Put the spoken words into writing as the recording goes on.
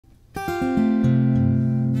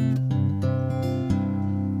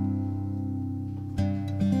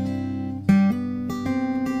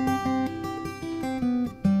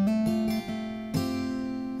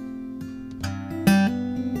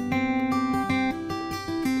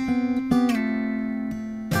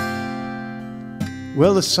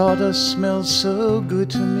Well, the sawdust smelled so good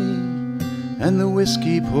to me, and the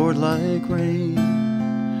whiskey poured like rain.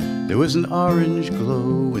 There was an orange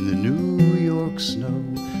glow in the New York snow,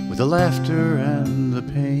 with the laughter and the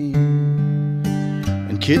pain.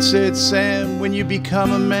 And Kid said, Sam, when you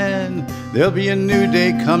become a man, there'll be a new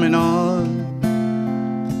day coming on.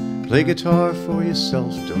 Play guitar for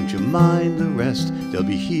yourself, don't you mind the rest. They'll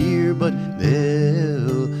be here, but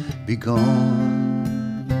they'll be gone.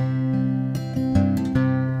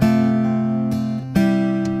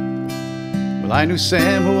 Well, I knew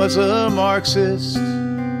Sam, who was a Marxist,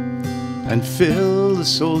 and Phil, the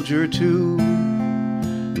soldier, too.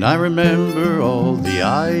 And I remember all the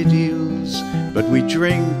ideals, but we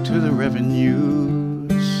drink to the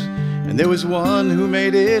revenues. And there was one who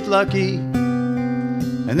made it lucky,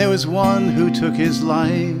 and there was one who took his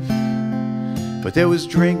life. But there was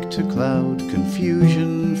drink to cloud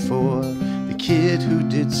confusion for the kid who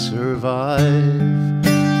did survive.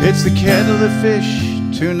 It's the kettle of fish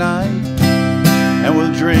tonight, and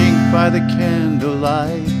we'll drink by the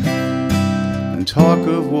candlelight and talk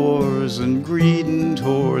of wars and greed and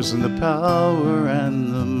whores and the power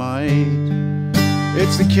and the might.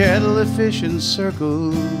 It's the kettle of fish in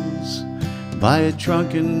circles by a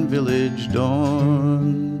drunken village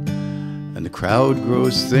dawn, and the crowd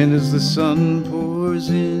grows thin as the sun pours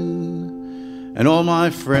in, and all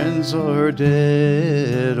my friends are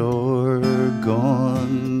dead or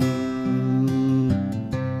gone.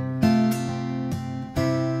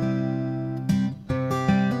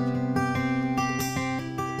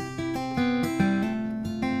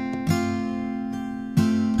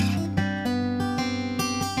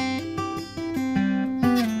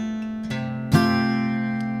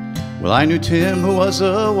 Well, I knew Tim, who was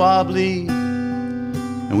a wobbly,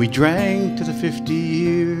 and we drank to the 50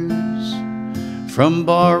 years. From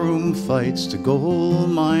barroom fights to gold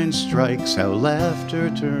mine strikes, how laughter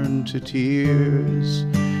turned to tears.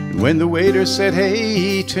 And when the waiter said,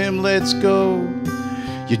 hey, Tim, let's go,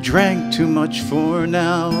 you drank too much for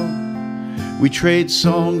now. We trade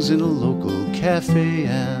songs in a local cafe,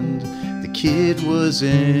 and the kid was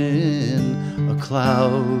in a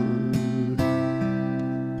cloud.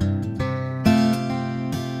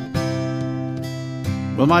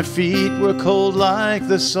 Well, my feet were cold like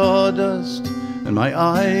the sawdust, and my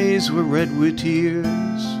eyes were red with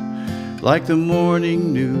tears. Like the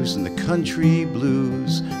morning news and the country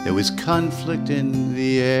blues, there was conflict in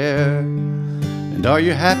the air. And are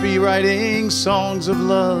you happy writing songs of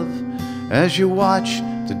love as you watch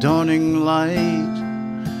the dawning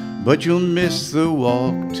light? But you'll miss the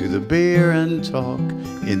walk to the beer and talk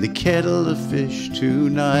in the kettle of fish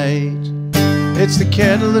tonight. It's the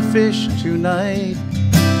kettle of fish tonight,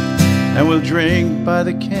 and we'll drink by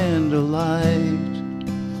the candlelight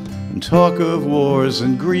and talk of wars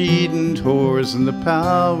and greed and whores and the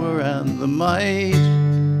power and the might.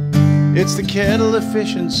 It's the kettle of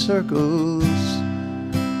fish in circles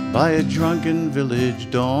by a drunken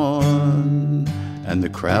village dawn, and the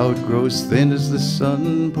crowd grows thin as the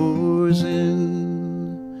sun pours in,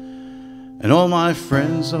 and all my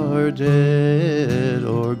friends are dead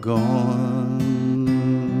or gone.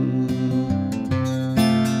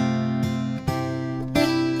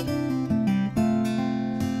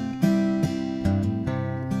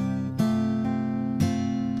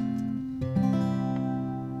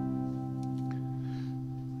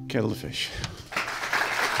 Kettle of fish.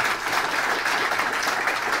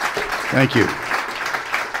 Thank you.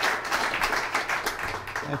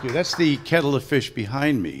 Thank you. That's the kettle of fish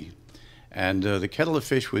behind me. And the kettle of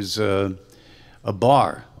fish was a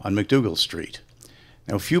bar on McDougal Street.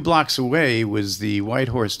 Now, a few blocks away was the White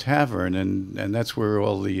Horse Tavern, and that's where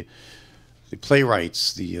all the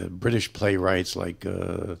playwrights, the British playwrights like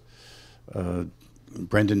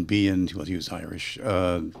Brendan Behan, well, he was Irish,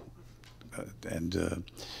 and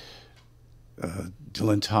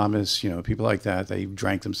Dylan Thomas, people like that, they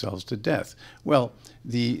drank themselves to death. Well,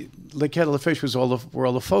 the kettle of fish was where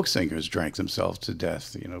all the folk singers drank themselves to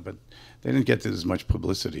death, but they didn't get as much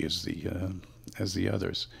publicity as the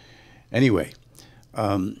others. Anyway, it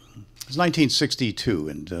was 1962,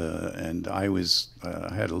 and I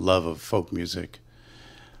had a love of folk music.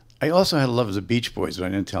 I also had a love of the Beach Boys, but I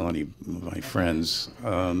didn't tell any of my friends.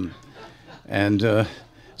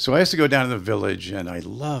 So I used to go down to the village, and I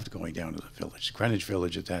loved going down to the village. Greenwich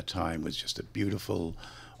Village at that time was just a beautiful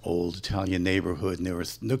old Italian neighborhood, and there were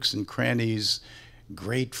nooks and crannies,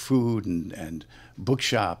 great food, and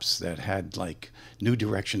bookshops that had like New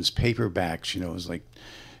Directions paperbacks. It was like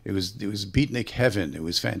it was beatnik heaven. It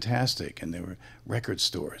was fantastic, and there were record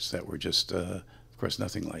stores that were just, of course,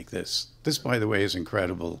 nothing like this. This, by the way, is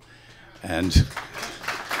incredible, and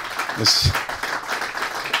this.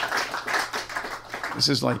 this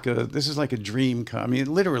is like a dream. I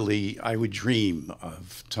mean, literally, I would dream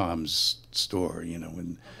of Tom's store, you know,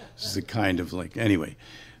 and this is the kind of like, anyway,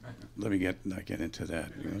 let me not get into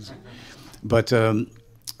that. You know. But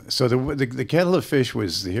so the Kettle of Fish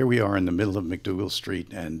was, here we are in the middle of McDougal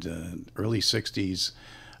Street, and early 60s.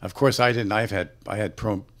 Of course, I had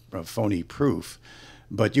phony proof,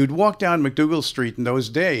 but you'd walk down McDougal Street in those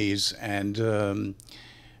days, and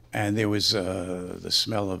there was the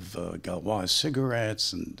smell of Gaulois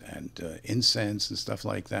cigarettes and incense and stuff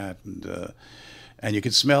like that, and you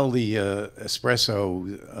could smell the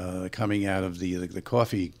espresso coming out of the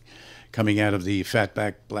coffee coming out of the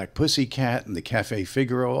Fatback Black Pussycat and the Cafe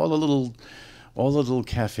Figaro, all the little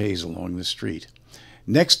cafes along the street.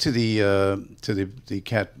 Next to the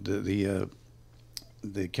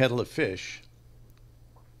Kettle of Fish.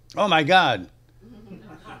 Oh my God!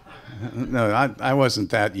 No, I wasn't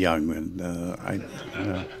that young when I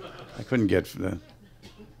couldn't get.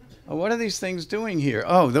 Oh, what are these things doing here?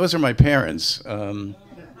 Oh, those are my parents.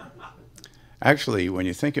 Actually, when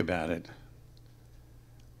you think about it,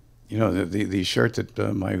 you know the shirt that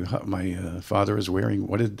my father is wearing.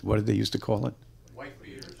 What did they used to call it? Wife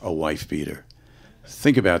beater. A wife beater.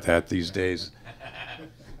 Think about that these days.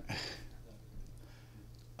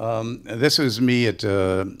 This was me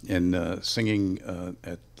singing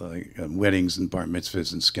at weddings and bar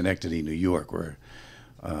mitzvahs in Schenectady, New York, where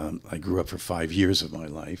I grew up for 5 years of my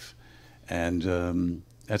life, and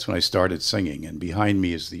that's when I started singing. And behind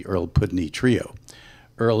me is the Earl Pudney Trio.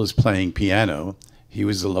 Earl is playing piano. He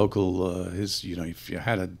was the local. If you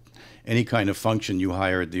had any kind of function, you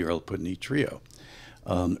hired the Earl Pudney Trio.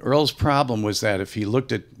 Earl's problem was that if he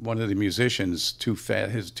looked at one of the musicians too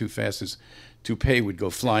fast, his toupee would go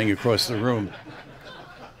flying across the room.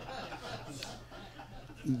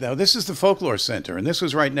 Now, this is the Folklore Center, and this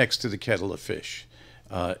was right next to the Kettle of Fish.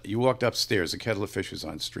 You walked upstairs. The Kettle of Fish was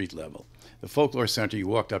on street level. The Folklore Center, you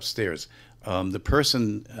walked upstairs. The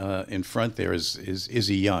person in front there is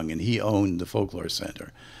Izzy Young, and he owned the Folklore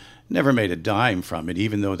Center. Never made a dime from it,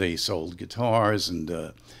 even though they sold guitars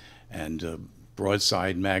and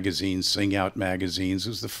broadside magazines, sing-out magazines. It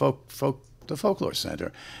was the Folklore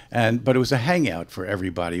Center, but it was a hangout for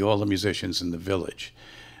everybody, all the musicians in the village,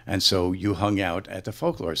 and so you hung out at the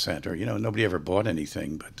Folklore Center. You know, nobody ever bought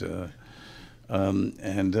anything, but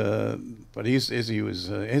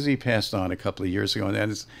Izzy passed on a couple of years ago,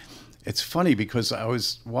 and it's funny because I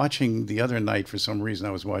was watching the other night for some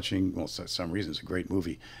reason. It's a great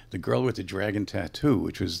movie, The Girl with the Dragon Tattoo,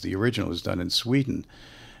 which was the original, was done in Sweden.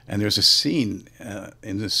 And there's a scene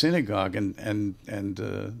in the synagogue,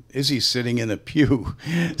 and Izzy's sitting in a pew.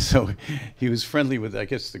 So he was friendly with, I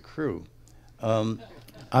guess, the crew. On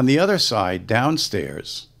the other side,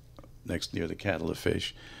 downstairs, near the Kettle of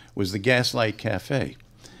Fish, was the Gaslight Cafe.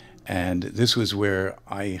 And this was where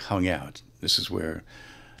I hung out. This is where,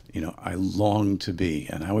 I longed to be.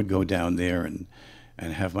 And I would go down there and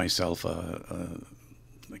have myself a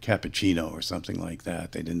cappuccino or something like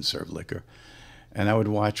that. They didn't serve liquor. And I would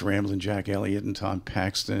watch Ramblin' Jack Elliott and Tom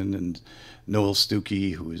Paxton and Noel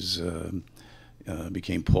Stuckey, who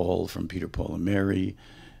became Paul from Peter, Paul and Mary,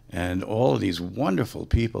 and all of these wonderful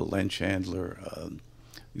people, Len Chandler,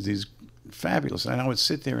 these fabulous. And I would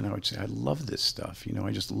sit there and I would say, I love this stuff.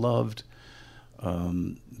 I just loved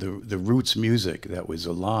the roots music that was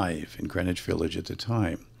alive in Greenwich Village at the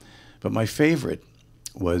time. But my favorite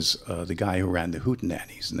was the guy who ran the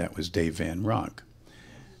Hootenannies, and that was Dave Van Ronk.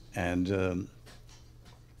 And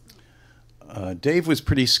Dave was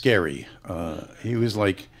pretty scary. He was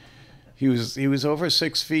over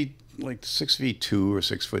 6 feet, like 6'2" or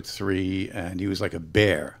 6'3", and he was like a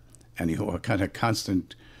bear, and he had a kind of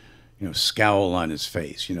constant, scowl on his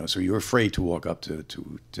face. So you were afraid to walk up to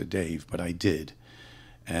Dave, but I did,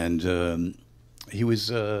 and he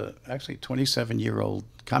was actually a 27-year-old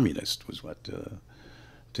communist was what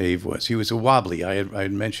Dave was. He was a wobbly. I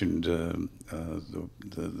had mentioned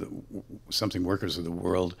the something Workers of the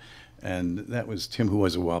World. And that was Tim, who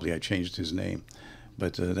was a wobbly. I changed his name.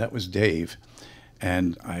 But that was Dave.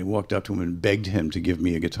 And I walked up to him and begged him to give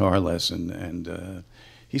me a guitar lesson. And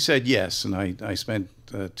he said yes. And I spent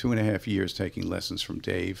 2.5 years taking lessons from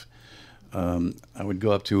Dave. I would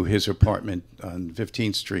go up to his apartment on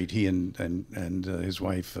 15th Street. He and his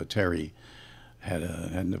wife, Terry, had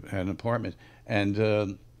an apartment.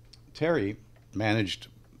 And Terry managed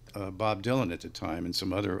Bob Dylan at the time and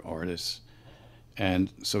some other artists.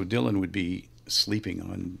 And so Dylan would be sleeping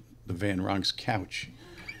on the Van Ronk's couch,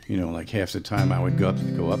 like half the time I would go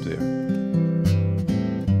up there.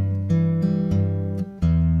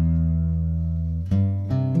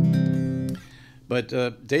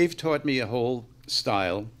 But Dave taught me a whole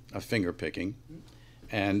style of finger picking,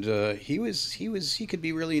 And he could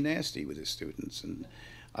be really nasty with his students. And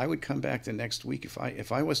I would come back the next week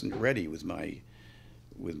if I wasn't ready with my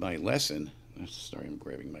lesson. Sorry, I'm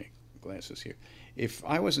grabbing my glasses here. If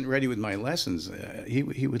I wasn't ready with my lessons, he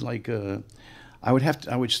would like I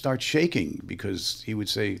would start shaking because he would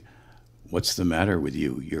say, "What's the matter with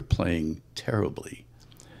you? You're playing terribly."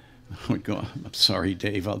 I would go, "I'm sorry,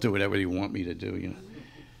 Dave. I'll do whatever you want me to do." You know.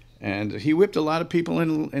 And he whipped a lot of people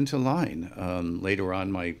into line. Later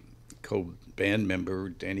on, my co-band member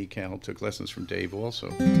Danny Cal took lessons from Dave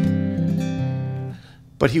also.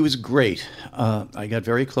 But he was great. I got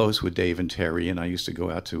very close with Dave and Terry, and I used to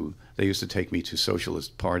go out to. They used to take me to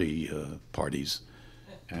socialist parties,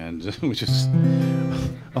 and it was just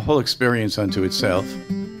a whole experience unto itself.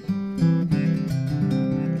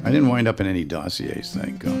 I didn't wind up in any dossiers,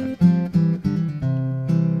 thank God.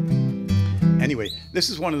 Anyway, this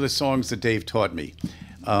is one of the songs that Dave taught me,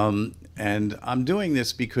 and I'm doing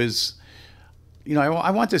this because, you know,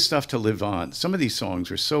 I want this stuff to live on. Some of these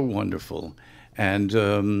songs are so wonderful. And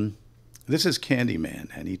this is Candyman,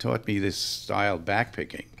 and he taught me this style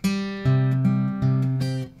backpicking.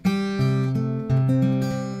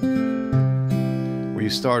 Where you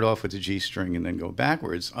start off with the G string and then go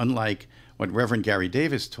backwards, unlike what Reverend Gary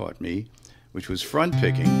Davis taught me, which was front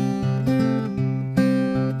picking.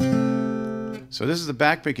 So this is the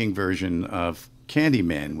backpicking version of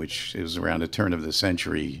Candyman, which is around the turn of the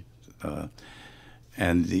century,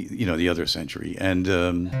 and the other century. And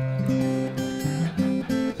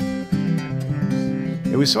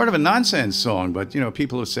it was sort of a nonsense song, but, you know,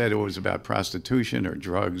 people have said it was about prostitution or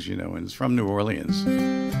drugs, you know, and it's from New Orleans.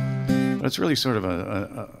 But it's really sort of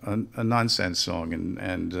a nonsense song.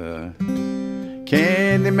 And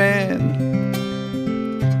Candyman,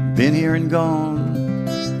 been here and gone.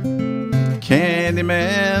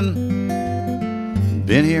 Candyman,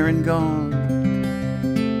 been here and gone.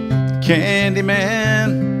 Candyman,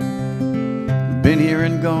 been here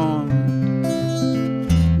and gone.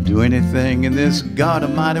 Do anything in this God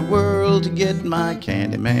Almighty world to get my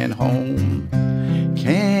Candyman home.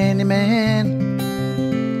 Candyman,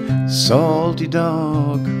 salty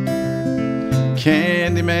dog.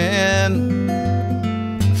 Candyman,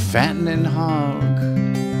 fattening hog.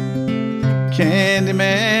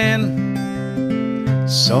 Candyman,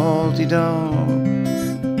 salty dog.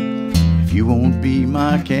 If you won't be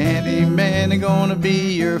my Candyman, I'm gonna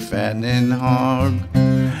be your fattening hog.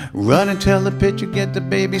 Run and tell the pitcher, get the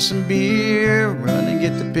baby some beer. Run and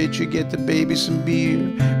get the pitcher, get the baby some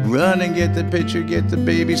beer. Run and get the pitcher, get the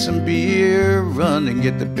baby some beer. Run and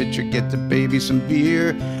get the pitcher, get the baby some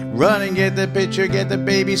beer. Run and get the pitcher, get the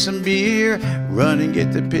baby some beer. Run and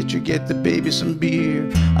get the pitcher, get the baby some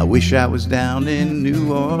beer. I wish I was down in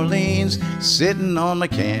New Orleans, sitting on my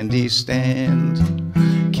candy stand.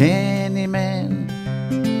 Candyman,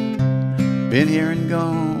 been here and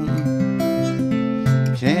gone.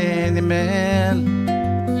 Candyman,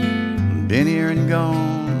 been here and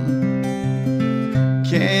gone.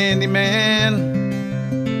 Candyman,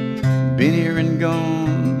 been here and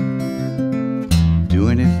gone. Do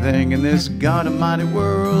anything in this God Almighty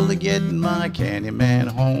world to get my Candyman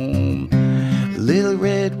home. Little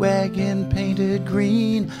red wagon painted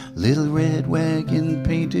green. Little red wagon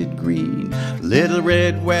painted green. Little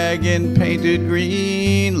red wagon painted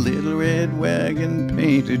green. Little red wagon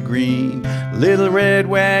painted green. Little red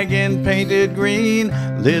wagon painted green.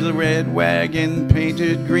 Little red wagon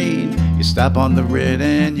painted green. You stop on the red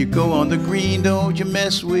and you go on the green. Don't you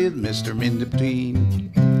mess with Mr. In-Between.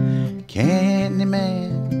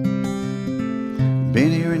 Candyman,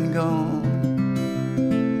 been here and gone.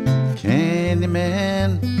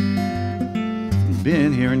 Candyman,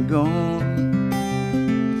 been here and gone.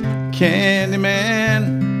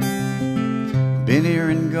 Candyman, been here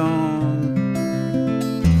and gone.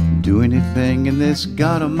 Do anything in this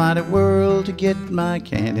God Almighty world to get my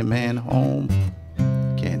Candyman home.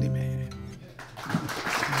 Candyman.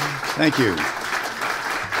 Thank you.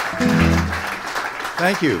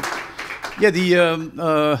 Thank you. Yeah,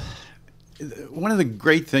 one of the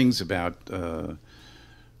great things about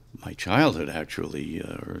my childhood, actually,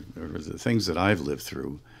 or the things that I've lived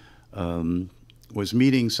through, was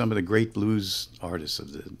meeting some of the great blues artists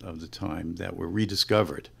of the time that were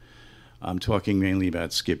rediscovered. I'm talking mainly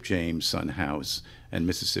about Skip James, Son House, and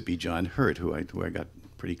Mississippi John Hurt, who I got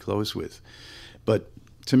pretty close with. But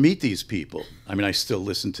to meet these people, I mean, I still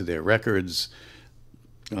listen to their records.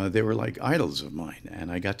 They were like idols of mine, and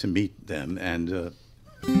I got to meet them. And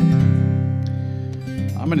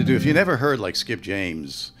I'm going to do, if you never heard like Skip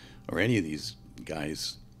James or any of these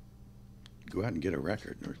guys, go out and get a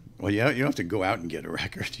record. Well, you don't have to go out and get a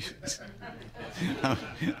record.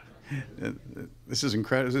 This is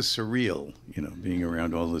incredible. This is surreal, you know, being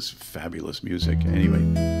around all this fabulous music. Anyway,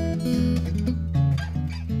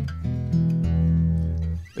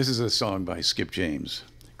 this is a song by Skip James.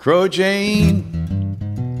 Crow Jane,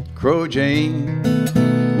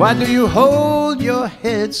 why do you hold your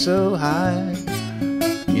head so high?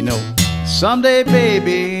 You know, someday,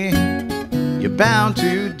 baby, you're bound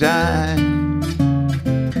to die.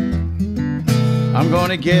 I'm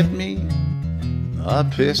gonna get me a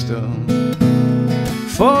pistol,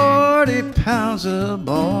 40 pounds of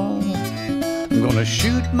ball. I'm gonna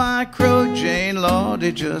shoot my Crow Jane,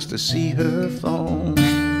 Lordy, just to see her fall.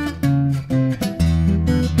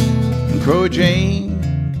 Crow Jane,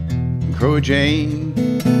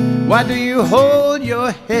 why do you hold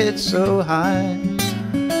your head so high?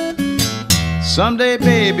 Someday,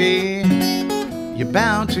 baby, you're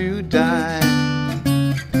bound to die.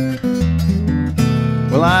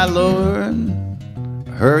 Well, I lured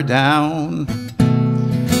her down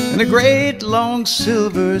in a great long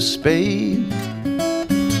silver spade.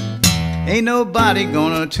 Ain't nobody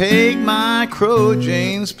gonna take my Crow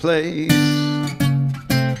Jane's place.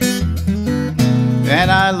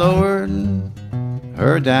 And I lowered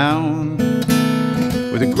her down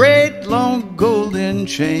with a great long golden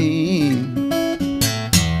chain.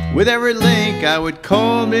 With every link I would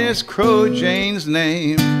call Miss Crow Jane's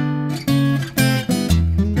name.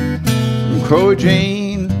 Crow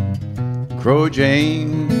Jane,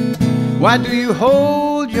 why do you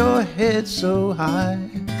hold your head so high?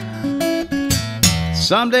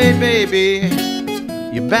 Someday, baby,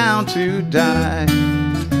 you're bound to die.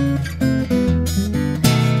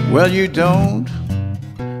 Well, you don't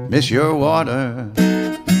miss your water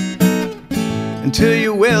until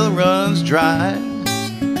your well runs dry.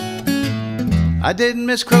 I didn't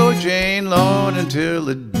miss Crow Jane, Lord, until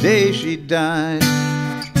the day she died.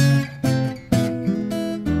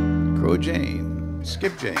 Crow Jane,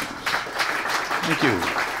 Skip James. Thank you.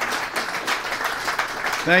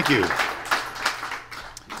 Thank you.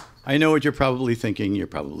 I know what you're probably thinking. You're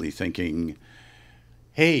probably thinking,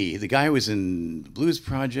 hey, the guy was in the Blues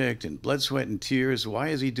Project and Blood, Sweat, and Tears. Why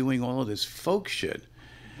is he doing all of this folk shit?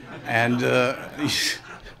 And well,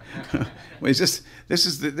 it's just, this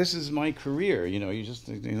is my career, you know. You just,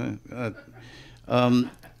 you know,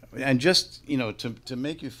 and just, you know, to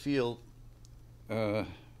make you feel.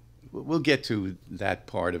 We'll get to that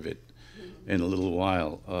part of it in a little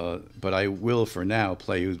while, but I will, for now,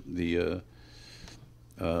 play you the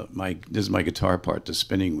this is my guitar part, the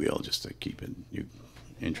spinning wheel, just to keep you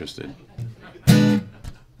interested.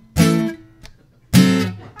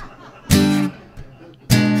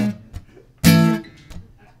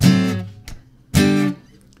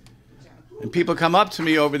 And people come up to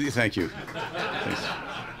me over the, thank you.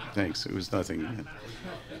 Thanks. It was nothing.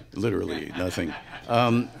 Literally nothing.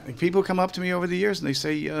 People come up to me over the years and they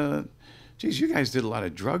say, geez, you guys did a lot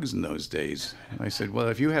of drugs in those days. And I said, well,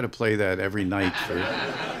 if you had to play that every night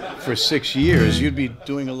for 6 years, you'd be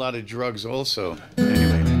doing a lot of drugs also.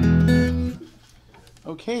 Anyway.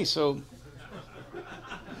 Okay, so.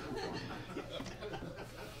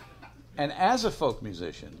 And as a folk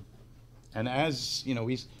musician, and as, you know,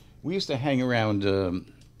 we used to hang around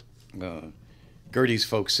Gertie's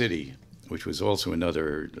Folk City, which was also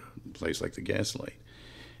another place like the Gaslight.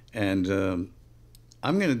 And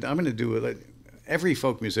I'm gonna do it. Every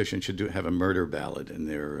folk musician should have a murder ballad in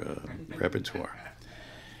their repertoire.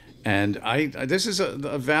 And this is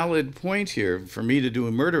a valid point here for me to do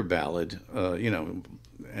a murder ballad, you know.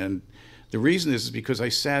 And the reason is because I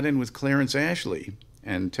sat in with Clarence Ashley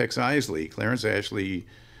and Tex Isley. Clarence Ashley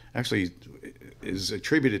actually is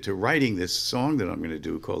attributed to writing this song that I'm going to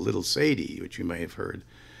do called Little Sadie, which you may have heard.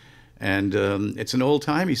 And it's an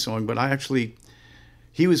old-timey song, but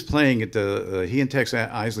he was playing at he and Tex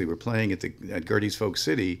Isley were playing at Gertie's Folk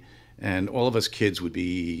City, and all of us kids would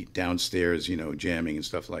be downstairs, you know, jamming and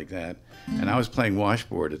stuff like that. And I was playing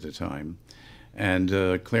washboard at the time.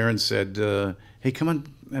 And Clarence said, hey, come on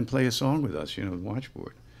and play a song with us, you know,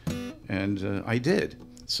 washboard. And I did.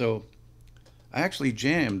 So I actually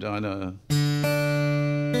jammed on an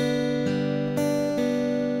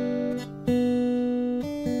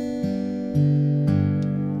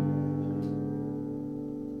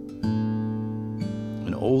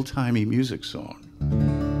old-timey music song.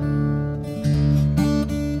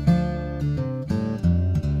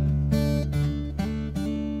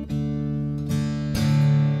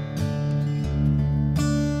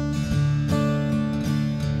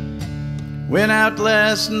 Went out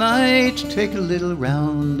last night to take a little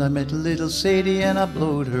round. I met a little Sadie and I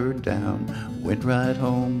blowed her down. Went right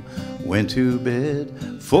home, went to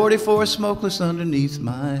bed, 44 smokeless underneath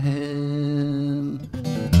my head.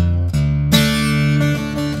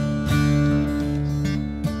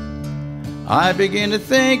 I begin to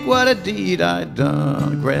think what a deed I'd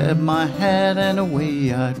done. Grab my hat and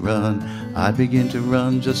away I'd run. I begin to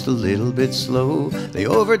run just a little bit slow. They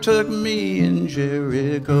overtook me in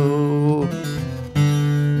Jericho.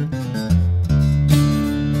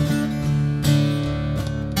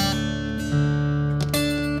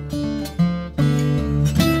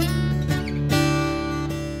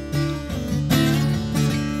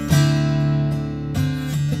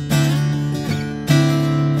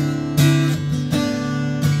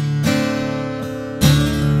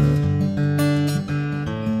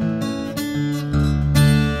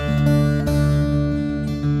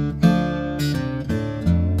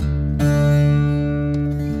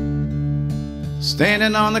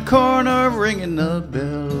 Standing on the corner, ringing the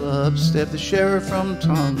bell, up stepped the sheriff from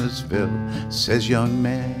Thomasville. Says, young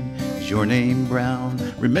man, is your name Brown?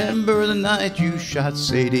 Remember the night you shot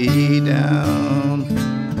Sadie down?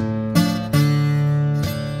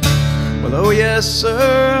 Well, oh yes,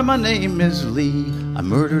 sir, my name is Lee. I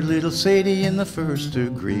murdered little Sadie in the first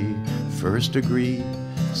degree. First degree,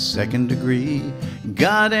 second degree.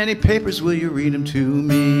 Got any papers, will you read them to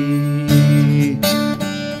me?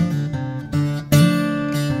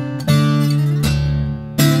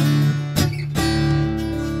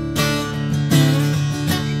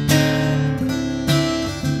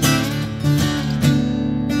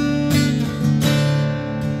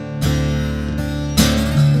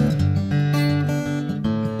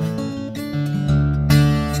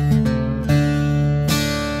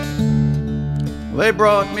 They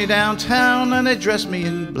brought me downtown and they dressed me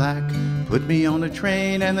in black, put me on a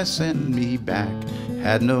train and they sent me back.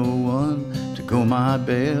 Had no one to go my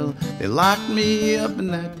bail, they locked me up in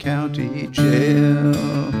that county jail.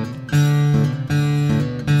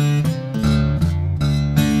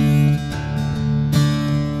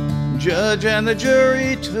 Judge and the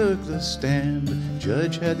jury took the stand.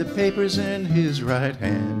 Judge had the papers in his right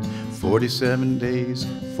hand. 47 days,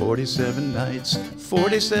 47 nights,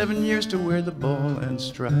 47 years to wear the ball and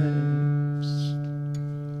stripes.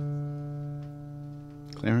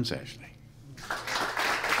 Clarence Ashley.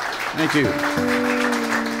 Thank you.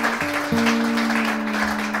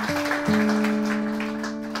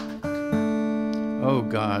 Oh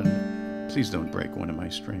God, please don't break one of my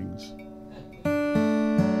strings.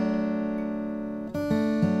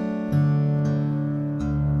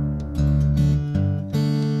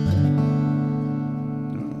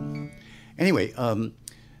 Anyway,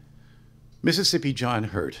 Mississippi John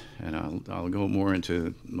Hurt, and I'll go more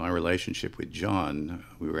into my relationship with John.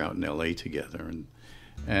 We were out in L.A. together,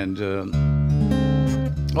 and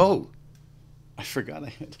oh, I forgot I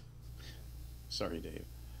had. Sorry, Dave.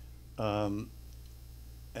 And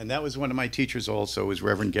that was one of my teachers. Also, was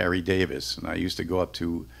Reverend Gary Davis, and I used to go up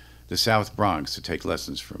to the South Bronx to take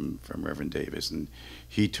lessons from Reverend Davis, and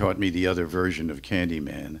he taught me the other version of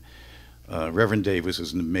Candyman. Reverend Davis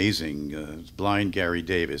was an amazing, blind Gary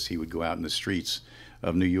Davis. He would go out in the streets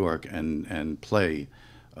of New York and play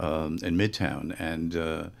in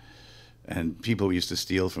Midtown, and people used to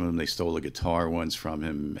steal from him. They stole a guitar once from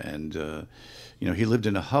him, and you know, he lived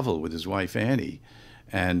in a hovel with his wife Annie,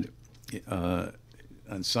 and on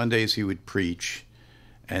Sundays he would preach,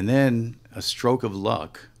 and then a stroke of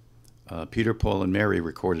luck, Peter, Paul, and Mary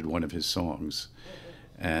recorded one of his songs.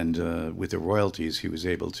 And with the royalties, he was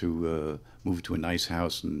able to move to a nice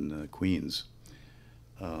house in Queens.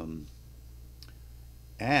 And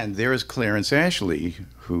there is Clarence Ashley,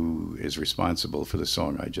 who is responsible for the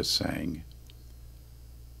song I just sang.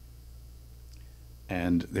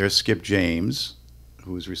 And there's Skip James,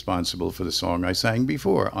 who is responsible for the song I sang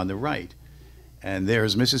before, on the right. And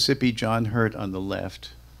there's Mississippi John Hurt on the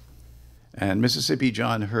left. And Mississippi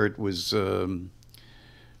John Hurt was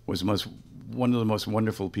one of the most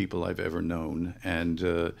wonderful people I've ever known, and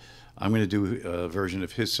I'm going to do a version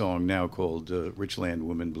of his song now called Richland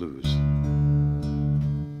Woman Blues.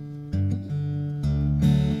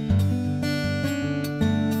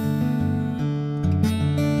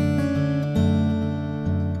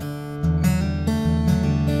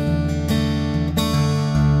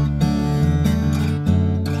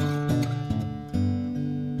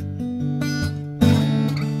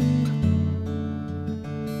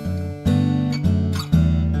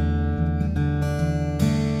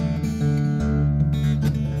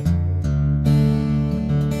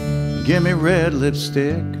 Give me red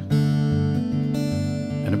lipstick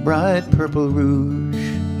and a bright purple rouge,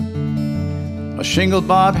 a shingle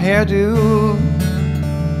bob hairdo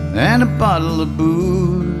and a bottle of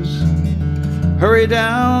booze. Hurry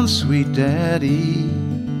down, sweet daddy,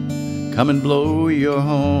 come and blow your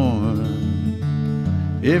horn.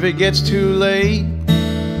 If it gets too late,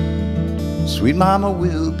 Sweet mama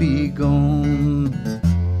will be gone.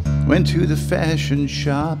 Went to the fashion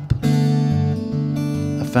shop,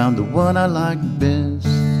 I found the one I liked best.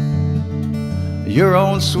 Your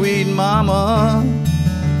own sweet mama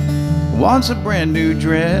wants a brand new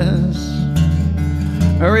dress.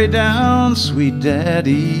 Hurry down, sweet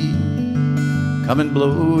daddy, come and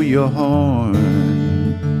blow your horn.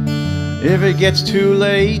 If it gets too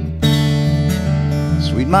late,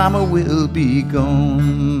 sweet mama will be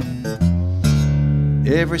gone.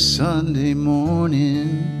 Every Sunday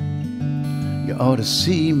morning, you ought to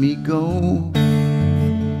see me go.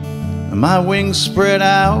 My wings spread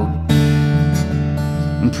out,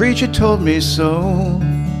 and preacher told me so.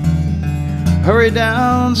 Hurry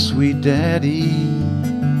down, sweet daddy,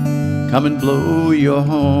 come and blow your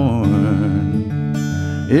horn.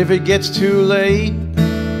 If it gets too late,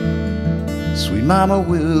 sweet mama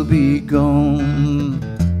will be gone.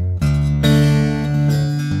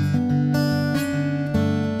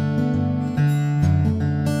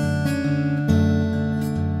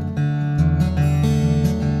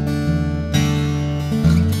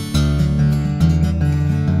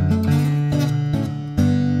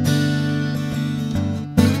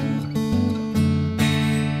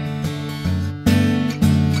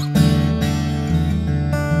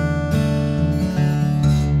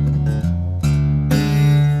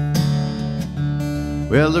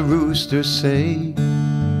 Well, the roosters say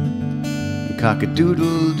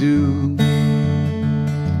cock-a-doodle-doo,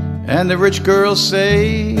 and the rich girls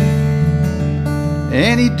say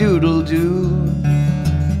any doodle-doo.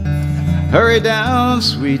 Hurry down,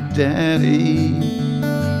 sweet daddy,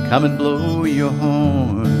 come and blow your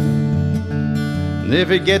horn. And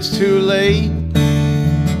if it gets too late,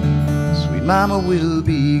 sweet mama will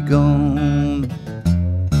be gone.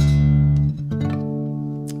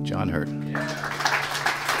 John Hurt.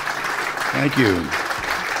 Thank you.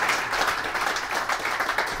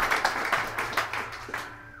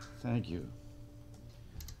 Thank you.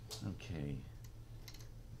 Okay.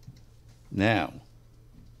 Now,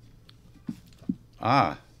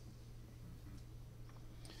 the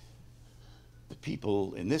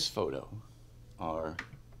people in this photo are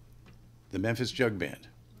the Memphis Jug Band.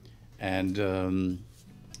 And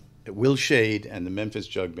Will Shade and the Memphis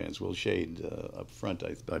Jug Bands, Will Shade up front,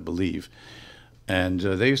 I believe. And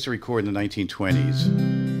they used to record in the 1920s,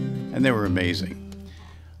 and they were amazing.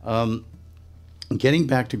 Getting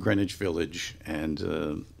back to Greenwich Village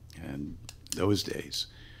and those days,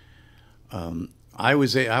 I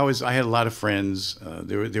had a lot of friends.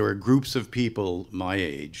 There were groups of people my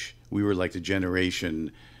age. We were like the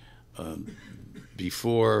generation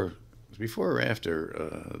before or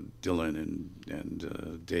after Dylan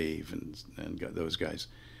and Dave and those guys,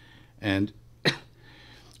 and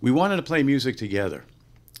we wanted to play music together,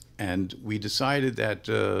 and we decided that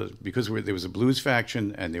because there was a blues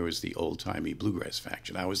faction and there was the old-timey bluegrass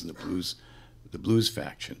faction. I was in the blues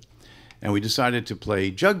faction, and we decided to play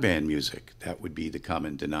jug band music. That would be the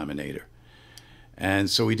common denominator. And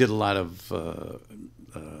so we did a lot of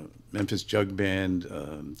Memphis Jug Band,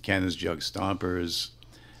 Cannon's Jug Stompers,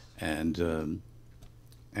 and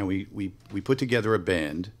we put together a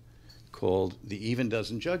band called the Even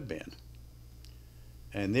Dozen Jug Band.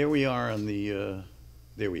 And there we are on the,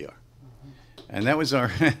 there we are. And that was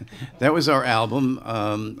our, that was our album.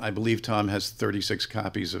 I believe Tom has 36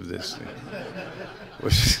 copies of this.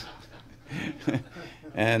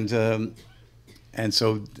 And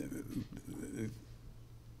so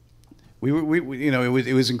we you know,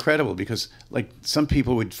 it was incredible because like some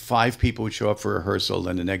people 5 people would show up for rehearsal,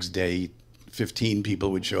 and the next day 15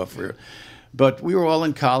 people would show up for, but we were all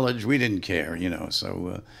in college. We didn't care, you know,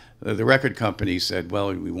 so the record company said,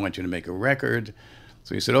 well, we want you to make a record.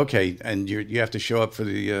 So he said, okay, and you have to show up for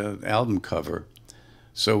the album cover.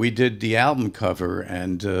 So we did the album cover,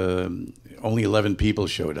 and only 11 people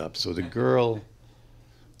showed up. So the girl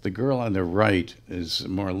on the right is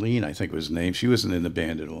Marlene, I think was her name. She wasn't in the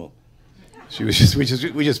band at all. She was just we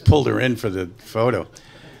just pulled her in for the photo.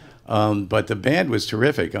 But the band was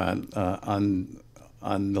terrific. On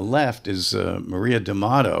the left is Maria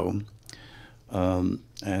D'Amato.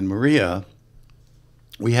 And Maria,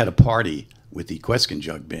 we had a party with the Queskin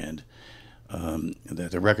Jug Band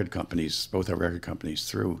that the record companies, both our record companies,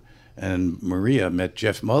 threw. And Maria met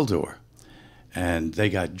Jeff Muldor, and they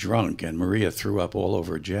got drunk, and Maria threw up all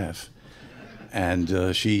over Jeff, and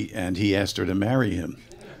he asked her to marry him.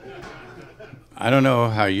 I don't know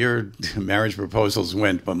how your marriage proposals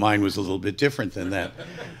went, but mine was a little bit different than that.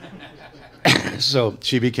 So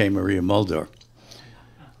she became Maria Muldor.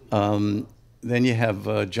 Then you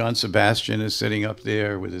have John Sebastian is sitting up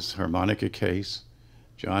there with his harmonica case.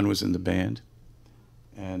 John was in the band.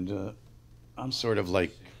 And I'm sort of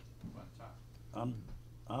like, I'm,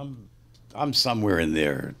 I'm, I'm somewhere in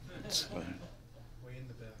there.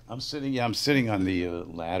 I'm sitting on the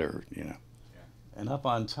ladder, you know. And up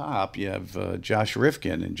on top, you have Josh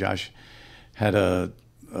Rifkin, and Josh had a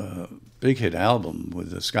big hit album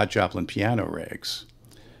with the Scott Joplin piano rags,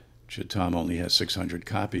 which Tom only has 600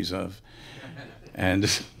 copies of, and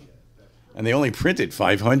they only printed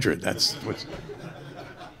 500. That's what's.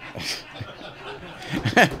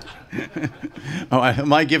 Oh,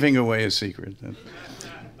 am I giving away a secret?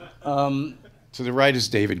 To the right is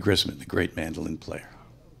David Grisman, the great mandolin player,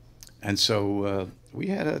 and so we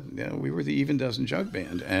had we were the Even Dozen Jug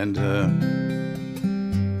Band, and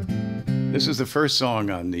this is the first song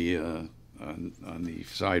on the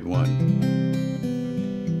side one.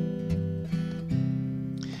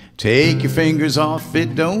 Take your fingers off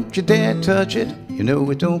it, don't you dare touch it. You know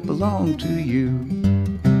it don't belong to you.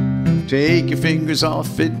 Take your fingers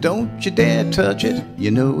off it, don't you dare touch it.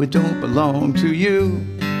 You know it don't belong to you.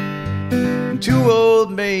 Two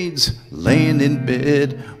old maids laying in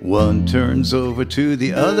bed, one turns over to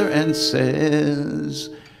the other and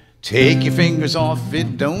says, take your fingers off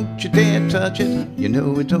it, don't you dare touch it. You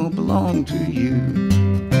know it don't belong to you.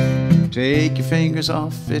 Take your fingers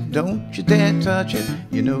off it, don't you dare touch it.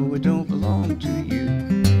 You know it don't belong to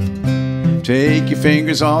you. Take your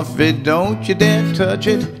fingers off it, don't you dare touch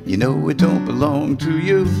it. You know it don't belong to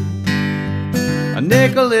you. A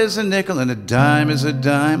nickel is a nickel and a dime is a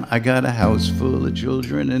dime. I got a house full of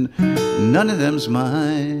children and none of them's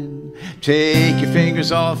mine. Take your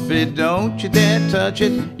fingers off it, don't you dare touch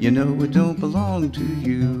it. You know it don't belong to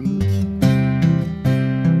you.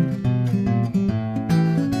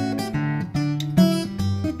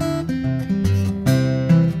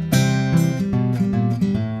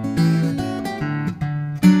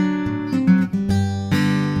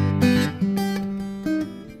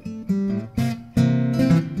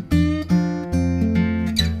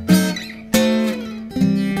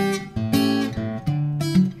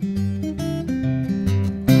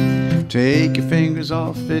 Take your fingers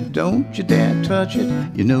off it, don't you dare touch it.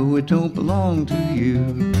 You know it don't belong to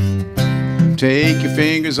you. Take your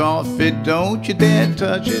fingers off it, don't you dare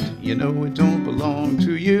touch it. You know it don't belong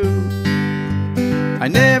to you. I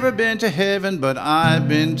never been to heaven, but I've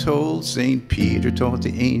been told St. Peter taught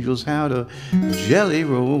the angels how to jelly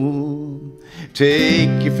roll.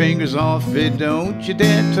 Take your fingers off it, don't you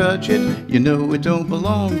dare touch it. You know it don't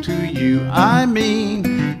belong to you. I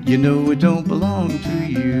mean, you know it don't belong to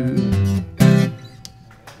you.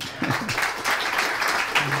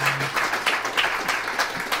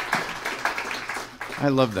 I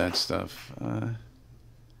love that stuff.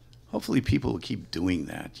 Hopefully people will keep doing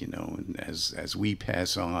that, you know, and as we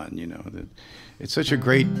pass on, you know. That it's such a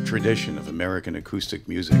great tradition of American acoustic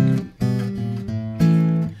music.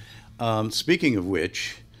 Speaking of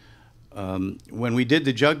which, when we did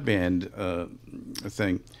the jug band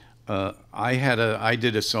thing, I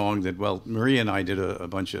did a song that, well, Maria and I did a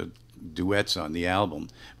bunch of duets on the album.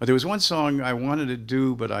 But there was one song I wanted to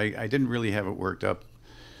do, but I didn't really have it worked up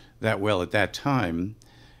that well at that time.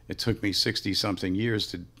 It took me 60-something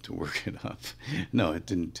years to work it up. No, it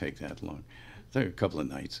didn't take that long. It took a couple of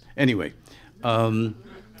nights. Anyway,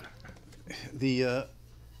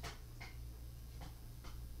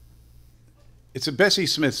 it's a Bessie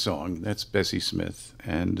Smith song. That's Bessie Smith.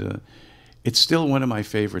 And it's still one of my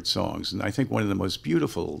favorite songs, and I think one of the most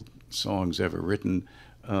beautiful songs ever written.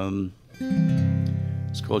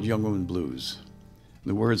 It's called Young Woman Blues.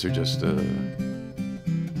 The words are just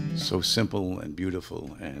so simple and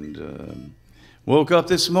beautiful. And woke up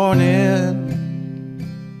this morning,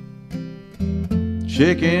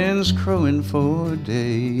 chickens crowing for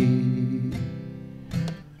day.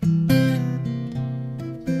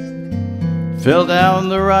 Fell down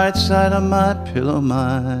the right side of my pillow,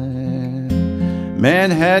 my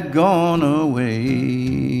man had gone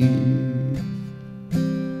away.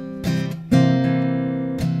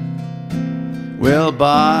 Well,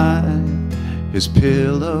 by his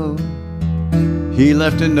pillow he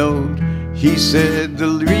left a note. He said, the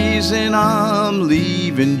reason I'm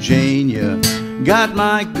leaving Jane, you got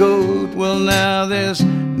my goat. Well, now there's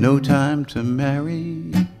no time to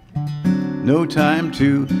marry, no time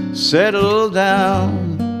to settle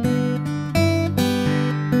down.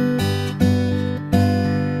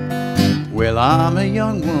 Well, I'm a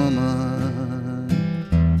young woman,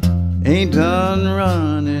 ain't done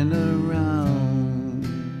running around.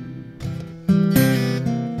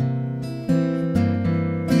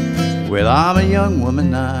 Well, I'm a young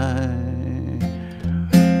woman, I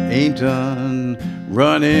ain't done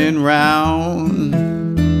running round.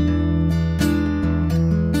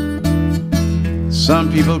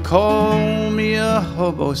 Some people call me a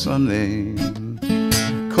hobo someday,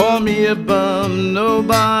 call me a bum.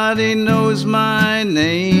 Nobody knows my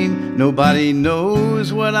name, nobody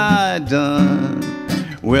knows what I done.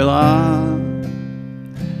 Well, I'm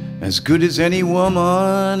as good as any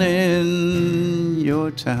woman in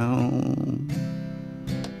your town.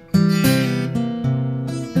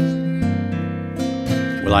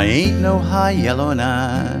 Well, I ain't no high yellow and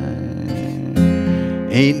I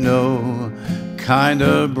ain't no kind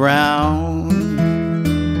of brown.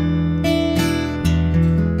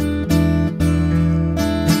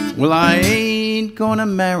 Well, I ain't gonna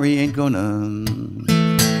marry, ain't gonna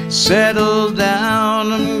settle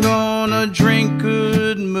down. I'm gonna drink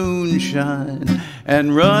good moonshine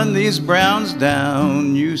and run these browns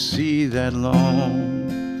down. You see that long,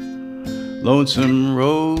 lonesome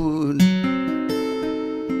road,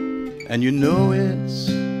 and you know it's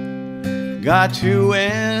got to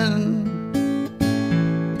end.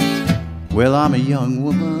 Well, I'm a young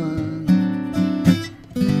woman,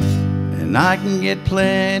 and I can get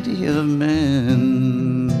plenty of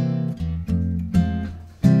men.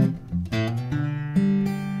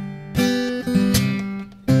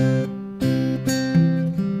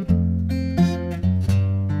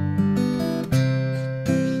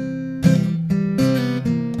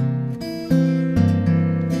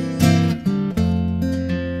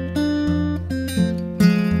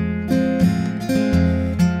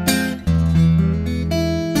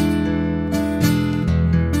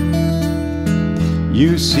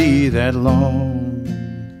 You see that long,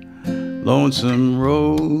 lonesome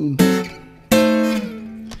road,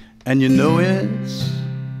 and you know it's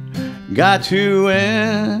got to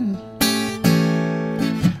end.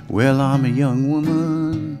 Well, I'm a young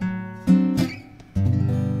woman,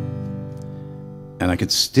 and I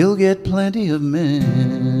could still get plenty of men.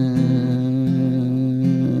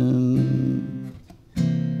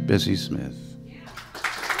 Bessie Smith.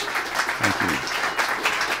 Thank you.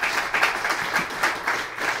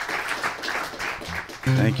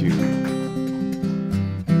 Thank you.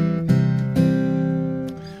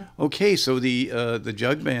 Okay, so the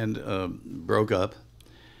jug band broke up,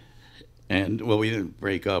 and well, we didn't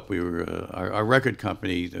break up. We were our record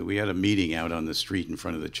company. We had a meeting out on the street in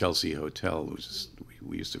front of the Chelsea Hotel. It was just,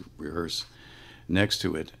 we used to rehearse next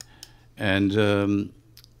to it, and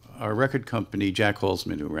our record company, Jack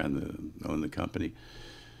Holzman, who owned the company,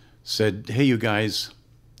 said, "Hey, you guys,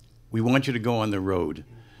 we want you to go on the road.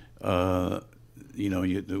 You know,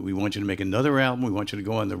 we want you to make another album. We want you to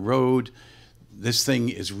go on the road. This thing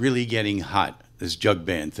is really getting hot, this jug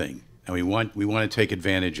band thing, and we want to take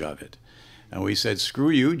advantage of it." And we said, "Screw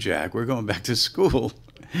you, Jack. We're going back to school."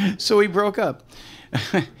 So we broke up.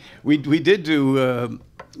 we did do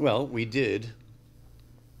well. We did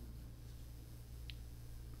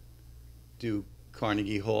do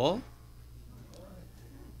Carnegie Hall,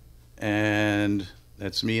 and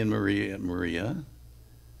that's me and Maria.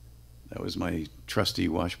 That was my trusty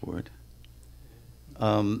washboard.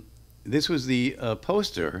 This was the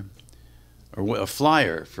poster, or a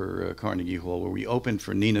flyer for Carnegie Hall, where we opened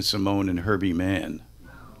for Nina Simone and Herbie Mann.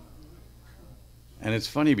 And it's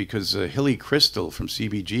funny because Hilly Crystal from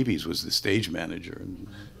CBGB's was the stage manager.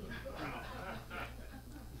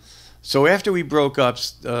 So after we broke up,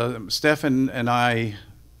 Stefan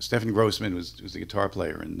Grossman was the guitar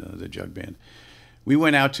player in the jug band. We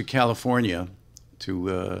went out to California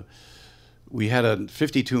to... we had a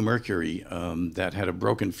 52 Mercury that had a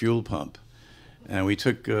broken fuel pump, and we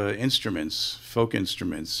took instruments, folk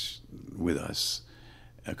instruments with us,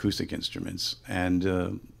 acoustic instruments,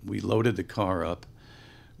 and we loaded the car up.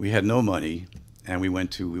 We had no money, and we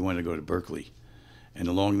wanted to go to Berkeley, and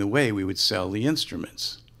along the way we would sell the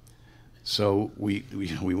instruments. So we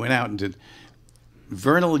went out and did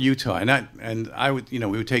Vernal, Utah, and I would, we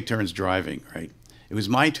would take turns driving, right? It was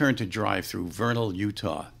my turn to drive through Vernal,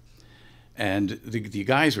 Utah. And the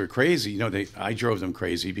guys were crazy. I drove them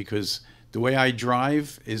crazy because the way I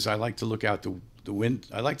drive is I like to look out the wind.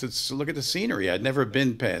 I like to look at the scenery. I'd never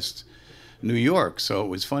been past New York, so it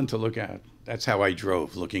was fun to look out. That's how I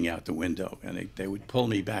drove, looking out the window. And they would pull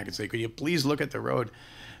me back and say, "Could you please look at the road?"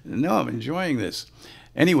 No, I'm enjoying this.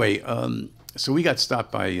 Anyway, so we got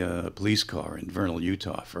stopped by a police car in Vernal,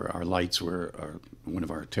 Utah, for our lights one of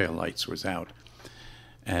our tail lights was out.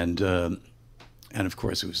 And of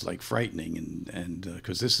course, it was like frightening, and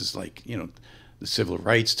because this is like the civil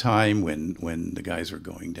rights time when the guys were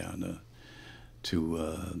going down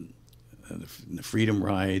to the freedom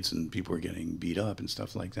rides and people were getting beat up and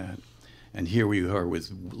stuff like that. And here we are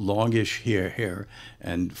with longish hair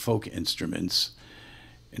and folk instruments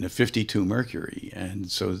in a 52 Mercury.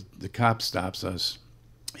 And so the cop stops us.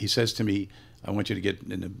 He says to me, I want you to get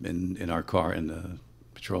in our car, in the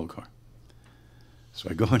patrol car. So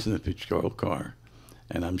I go into the patrol car,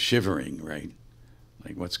 and I'm shivering, right?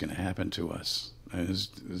 Like, what's going to happen to us? And this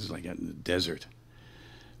is like out in the desert.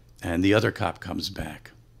 And the other cop comes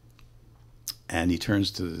back, and he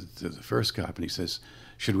turns to the first cop, and he says,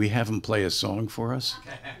 "Should we have him play a song for us?"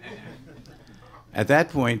 At that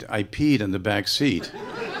point, I peed in the back seat.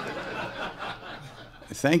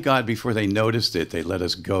 Thank God before they noticed it, they let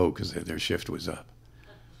us go because their shift was up.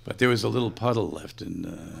 But there was a little puddle left.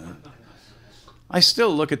 I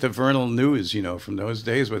still look at the Vernal News, you know, from those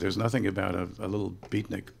days where there's nothing about a little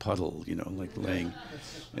beatnik puddle, you know, like laying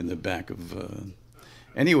in the back of...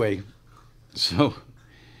 Anyway, so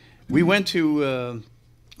we went to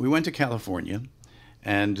California,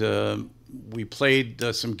 and we played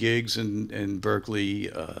some gigs in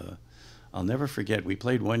Berkeley. I'll never forget, we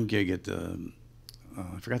played one gig at the...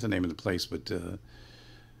 I forgot the name of the place, but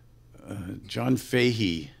John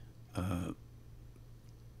Fahey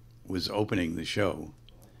was opening the show.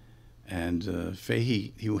 And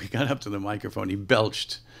Fahey, he got up to the microphone, he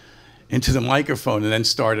belched into the microphone and then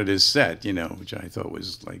started his set, you know, which I thought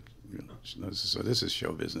was like, you know, so this is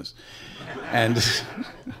show business. And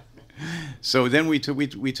so then we took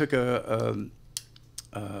a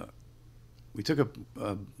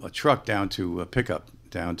truck down to a pickup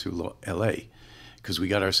down to L.A., because we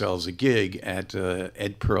got ourselves a gig at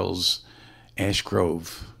Ed Pearl's Ash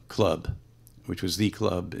Grove Club, which was the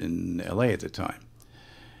club in L.A. at the time.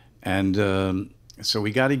 And so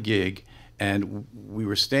we got a gig, and we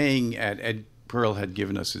were staying at Ed Pearl had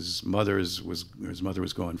given us his mother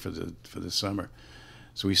was gone for the summer,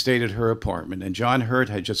 so we stayed at her apartment. And John Hurt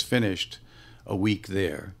had just finished a week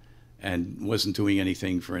there, and wasn't doing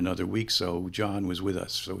anything for another week, so John was with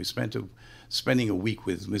us. So we spending a week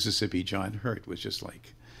with Mississippi John Hurt was just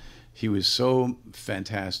like, he was so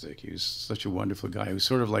fantastic. He was such a wonderful guy. He was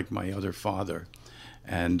sort of like my other father.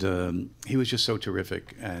 And he was just so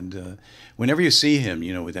terrific. And whenever you see him,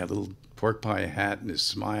 you know, with that little pork pie hat and his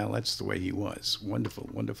smile, that's the way he was. Wonderful,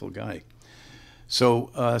 wonderful guy. So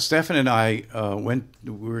Stefan and I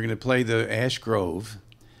we were going to play the Ash Grove,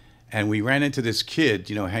 and we ran into this kid,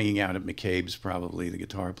 you know, hanging out at McCabe's, probably, the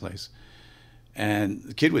guitar place. And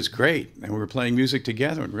the kid was great, and we were playing music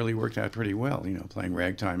together, and really worked out pretty well, you know, playing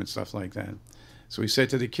ragtime and stuff like that. So we said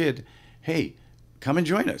to the kid, "Hey, come and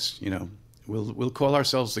join us, you know. We'll call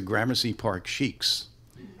ourselves the Gramercy Park Sheiks."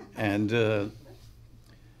 And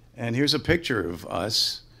here's a picture of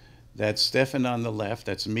us. That's Stefan on the left,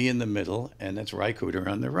 that's me in the middle, and that's Ry Cooder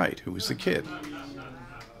on the right, who was the kid.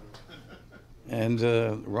 And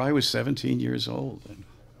Ry was 17 years old.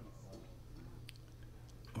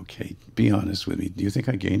 Okay, be honest with me. Do you think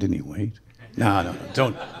I gained any weight? No,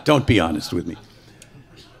 don't be honest with me.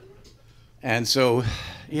 And so,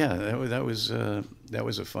 yeah, that was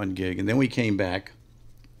a fun gig. And then we came back.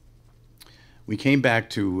 We came back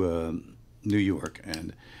to New York,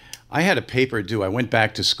 and I had a paper due. I went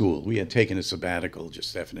back to school. We had taken a sabbatical, just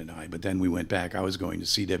Stefan and I, but then we went back. I was going to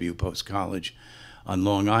C.W. Post College on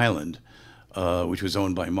Long Island, which was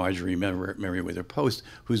owned by Marjorie Merriweather Post,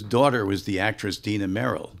 whose daughter was the actress Dina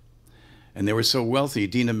Merrill. And they were so wealthy.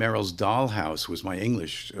 Dina Merrill's dollhouse was my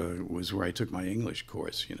English, was where I took my English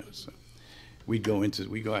course, you know. So I go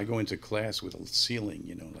into class with a ceiling,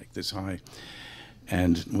 you know, like this high.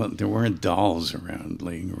 And, well, there weren't dolls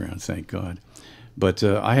laying around, thank God. But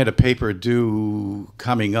I had a paper due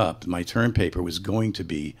coming up. My term paper was going to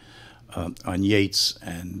be on Yeats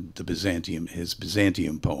and his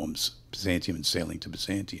Byzantium poems, Byzantium and Sailing to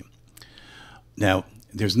Byzantium. Now,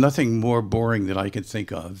 there's nothing more boring that I can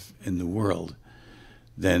think of in the world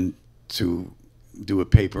than to do a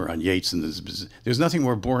paper on Yeats and his. There's nothing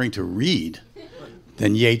more boring to read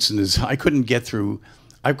than Yeats and his. I couldn't get through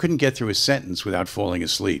a sentence without falling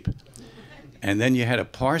asleep. And then you had to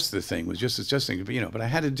parse the thing. It was just you know, but I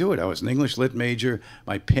had to do it. I was an English lit major.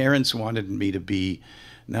 My parents wanted me to be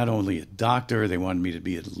not only a doctor, they wanted me to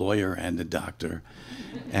be a lawyer and a doctor.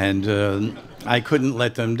 And I couldn't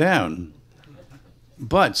let them down.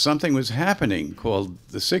 But something was happening called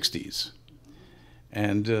the 60s.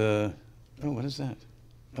 And, oh, what is that?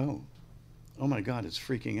 Oh my God, it's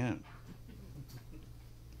freaking out.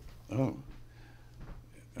 Oh,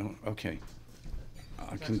 okay.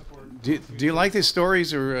 Do you like these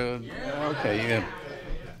stories or? Yeah. Okay, yeah.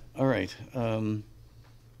 All right. And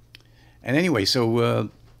anyway, so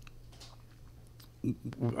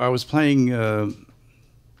I was teaching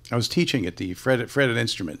at the fretted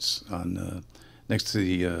instruments on next to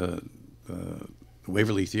the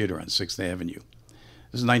Waverly Theater on 6th Avenue.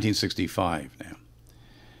 This is 1965 now.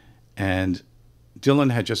 And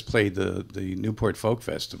Dylan had just played the Newport Folk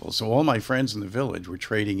Festival, so all my friends in the village were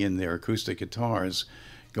trading in their acoustic guitars,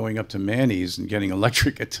 going up to Manny's and getting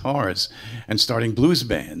electric guitars and starting blues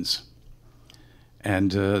bands.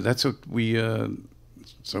 And that's what we,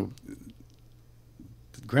 so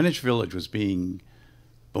Greenwich Village was being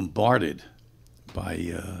bombarded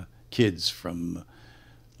by kids from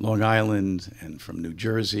Long Island and from New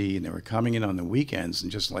Jersey, and they were coming in on the weekends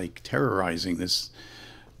and just like terrorizing this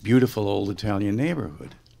beautiful old Italian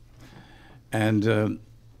neighborhood. And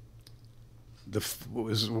we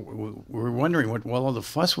were wondering what all the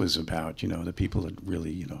fuss was about, you know, the people that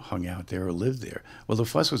really, you know, hung out there or lived there. Well, the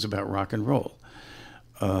fuss was about rock and roll.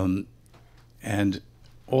 And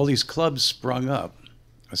all these clubs sprung up.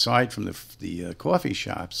 Aside from the coffee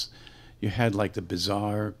shops, you had like the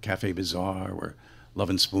Bazaar, Cafe Bazaar, where Love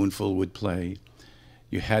and Spoonful would play.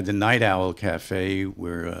 You had the Night Owl Cafe,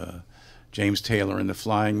 where James Taylor and the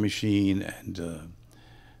Flying Machine and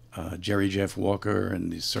Jerry Jeff Walker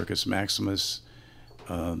and the Circus Maximus,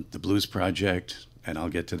 the Blues Project, and I'll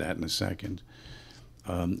get to that in a second.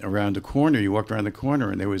 Around the corner, you walked around the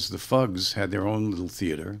corner, and there was the Fugs had their own little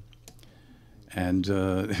theater, and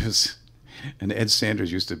and Ed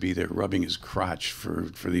Sanders used to be there rubbing his crotch for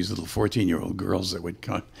these little 14-year-old girls that would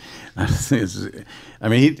come. I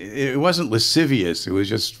mean, it wasn't lascivious. It was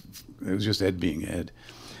just Ed being Ed,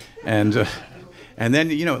 and then,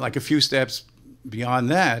 you know, like a few steps beyond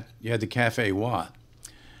that, you had the Cafe Wah,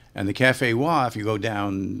 and the Cafe Wah. If you go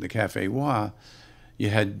down the Cafe Wah, you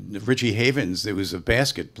had Richie Havens. There was a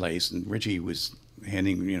basket place, and Richie was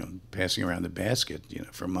passing around the basket, you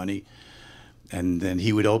know, for money. And then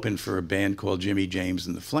he would open for a band called Jimmy James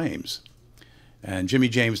and the Flames. And Jimmy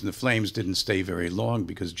James and the Flames didn't stay very long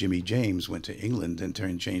because Jimmy James went to England and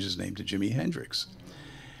changed his name to Jimi Hendrix.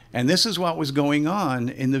 And this is what was going on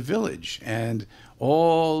in the village. And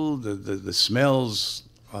all the smells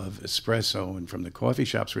of espresso and from the coffee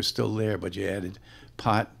shops were still there, but you added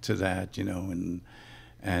pot to that, you know,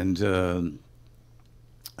 and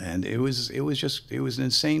it was an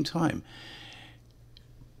insane time.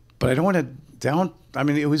 But I don't want to I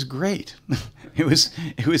mean, it was great. It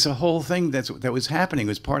was a whole thing that was happening. It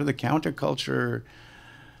was part of the counterculture.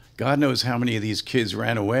 God knows how many of these kids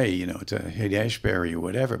ran away, you know, to Haight-Ashbury or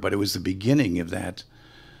whatever. But it was the beginning of that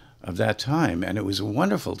time, and it was a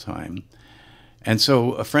wonderful time. And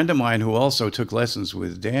so a friend of mine who also took lessons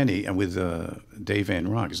with Danny and with Dave Van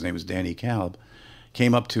Ronk, his name was Danny Kalb,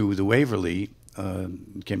 came up to the Waverly,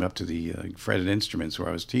 came up to the fretted instruments where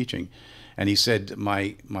I was teaching. And he said,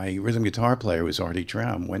 my rhythm guitar player was Artie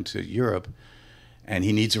Traum, went to Europe, and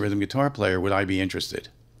he needs a rhythm guitar player. Would I be interested?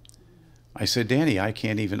 I said, Danny, I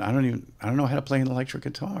don't know how to play an electric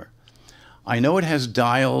guitar. I know it has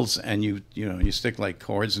dials, and you stick like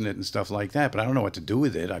chords in it and stuff like that, but I don't know what to do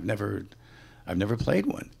with it. I've never played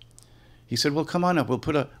one. He said, well, come on up. We'll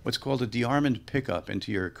put what's called a de-armand pickup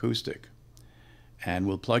into your acoustic, and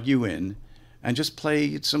we'll plug you in. And just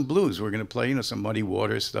play some blues. We're going to play, you know, some Muddy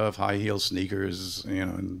Waters stuff, High Heel Sneakers, you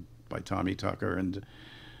know, and by Tommy Tucker,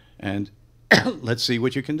 and let's see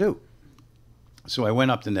what you can do. So I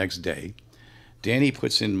went up the next day. Danny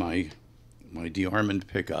puts in my de-armand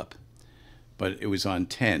pickup, but it was on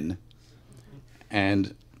 10,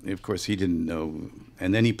 and of course he didn't know.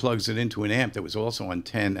 And then he plugs it into an amp that was also on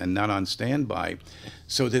 10 and not on standby.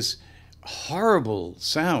 So this horrible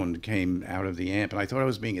sound came out of the amp, and I thought I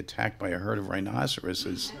was being attacked by a herd of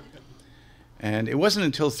rhinoceroses. And it wasn't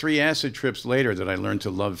until 3 acid trips later that I learned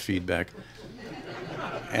to love feedback.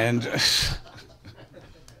 And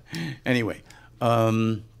anyway,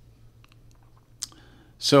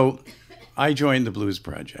 so I joined the Blues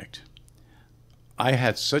Project. I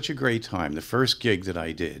had such a great time. The first gig that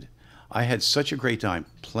I did, I had such a great time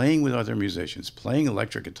playing with other musicians, playing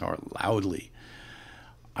electric guitar loudly.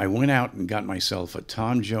 I went out and got myself a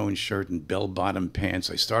Tom Jones shirt and bell-bottom pants.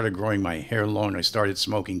 I started growing my hair long. I started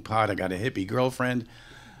smoking pot. I got a hippie girlfriend.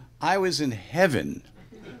 I was in heaven.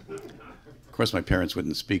 Of course, my parents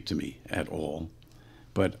wouldn't speak to me at all,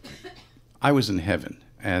 but I was in heaven.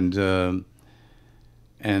 And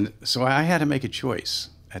so I had to make a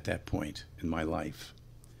choice at that point in my life.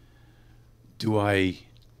 Do I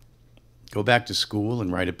go back to school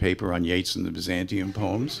and write a paper on Yeats and the Byzantium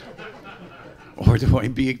poems? Or do I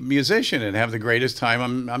be a musician and have the greatest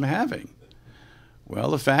time I'm having? Well,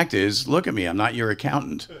 the fact is, look at me, I'm not your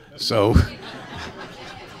accountant. So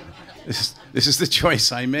this is the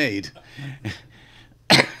choice I made.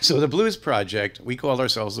 So the Blues Project, we called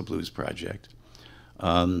ourselves the Blues Project.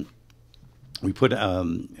 We put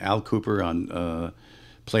Al Cooper on,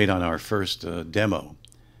 played on our first demo.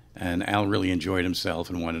 And Al really enjoyed himself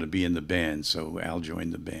and wanted to be in the band, so Al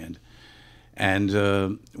joined the band.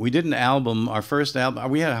 And we did an album, our first album.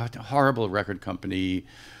 We had a horrible record company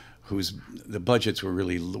the budgets were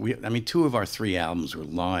really, I mean, 2 of our 3 albums were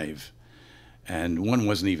live, and one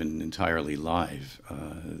wasn't even entirely live.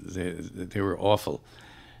 They were awful.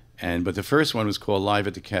 But the first one was called Live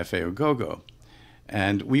at the Cafe Au Go-Go.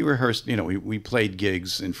 And we rehearsed, you know, we played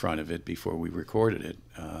gigs in front of it before we recorded it.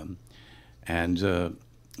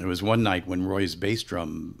 There was one night when Roy's bass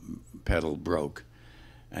drum pedal broke,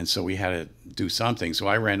 and so we had to do something. So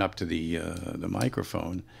I ran up to the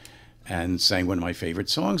microphone and sang one of my favorite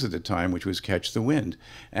songs at the time, which was Catch the Wind.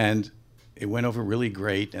 And it went over really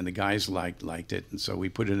great, and the guys liked it, and so we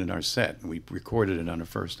put it in our set, and we recorded it on our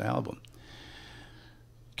first album.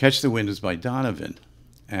 Catch the Wind was by Donovan,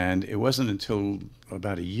 and it wasn't until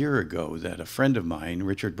about a year ago that a friend of mine,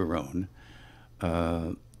 Richard Barone,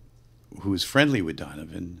 who was friendly with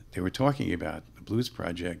Donovan, they were talking about the Blues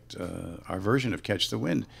Project, our version of Catch the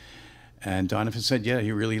Wind. And Donovan said, yeah,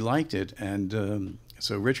 he really liked it. And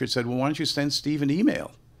so Richard said, well, why don't you send Steve an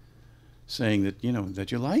email saying that, you know,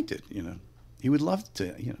 that you liked it, you know. He would love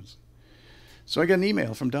to, you know. So I got an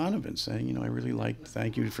email from Donovan saying, you know, I really liked,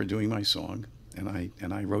 thank you for doing my song. And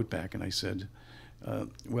I wrote back and I said,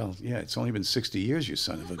 well, yeah, it's only been 60 years, you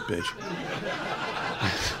son of a bitch.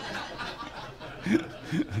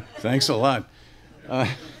 Thanks a lot.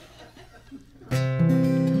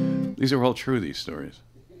 These are all true, these stories.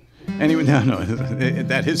 Anyway, no,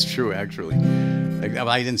 that is true, actually.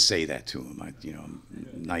 I didn't say that to him. You know, I'm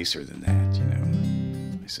nicer than that, you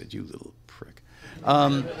know. I said, you little prick.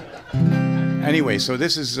 Anyway, so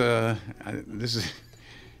this is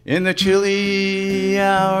in the chilly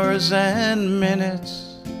hours and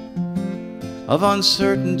minutes of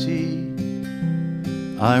uncertainty,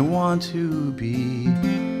 I want to be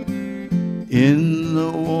in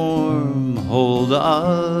the warm hold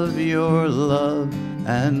of your love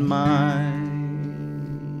and mine.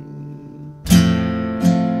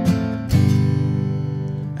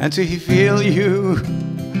 And to feel you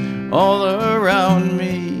all around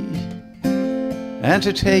me, and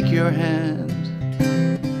to take your hand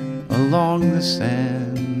along the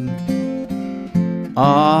sand.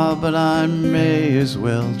 Ah, but I may as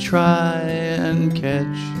well try and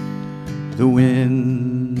catch the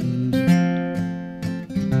wind.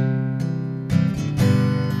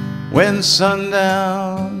 When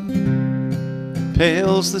sundown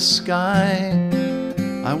pales the sky,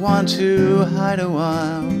 I want to hide a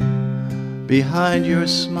while behind your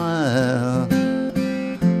smile.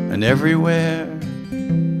 And everywhere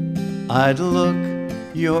I'd look,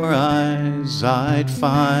 your eyes I'd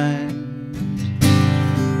find.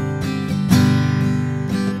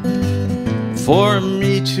 For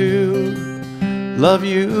me to love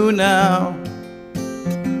you now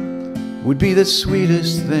would be the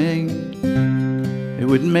sweetest thing. It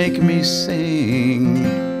would make me sing.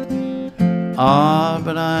 Ah,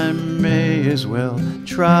 but I may as well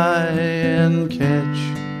try and catch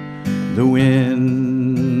the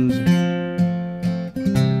wind.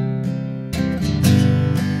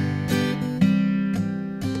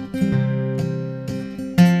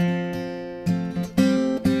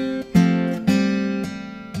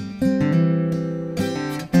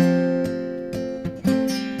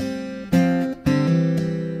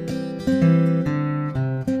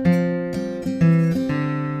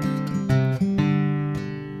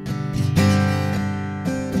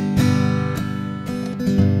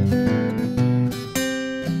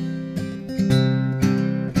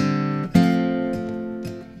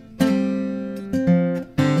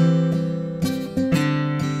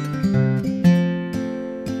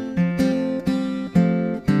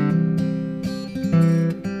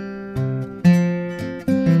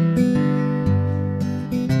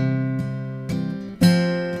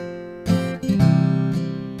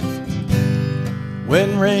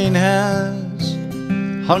 When rain has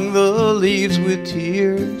hung the leaves with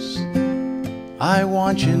tears, I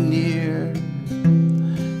want you near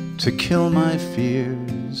to kill my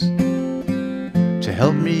fears, to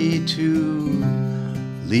help me to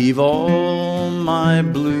leave all my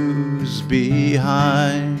blues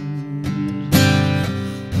behind.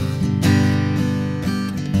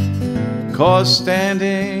 'Cause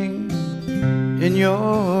standing in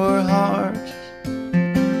your heart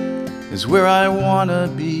is where I wanna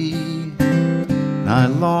be, and I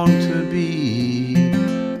long to be.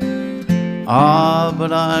 Ah,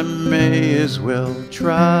 but I may as well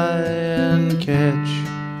try and catch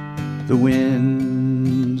the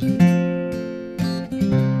wind.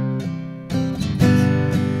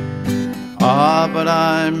 Ah, but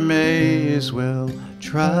I may as well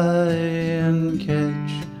try and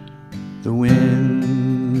catch the wind.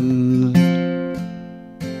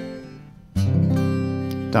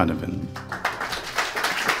 Donovan.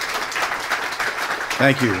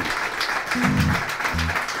 Thank you.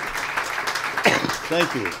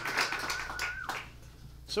 Thank you.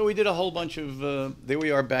 So we did a whole bunch of, there we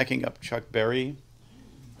are backing up Chuck Berry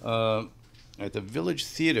at the Village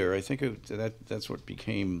Theater. I think that's what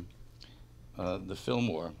became the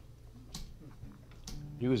Fillmore.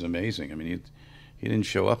 He was amazing. I mean, he didn't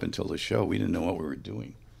show up until the show. We didn't know what we were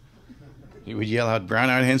doing. He would yell out,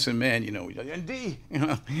 "Brown-eyed handsome man," you know, and D, you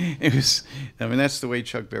know. It was, I mean, that's the way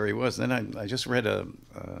Chuck Berry was. Then I just read a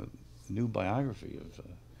new biography of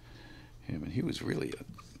him, and he was really a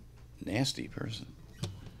nasty person.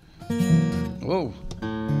 Whoa.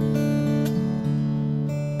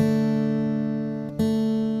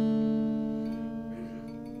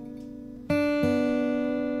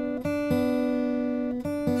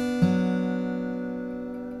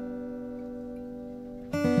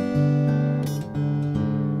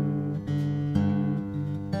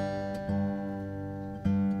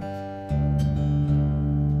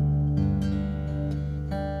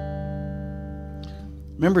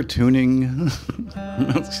 Remember tuning?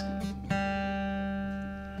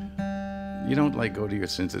 You don't like go to your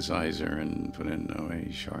synthesizer and put in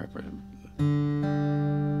A sharp.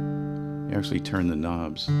 You actually turn the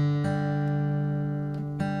knobs.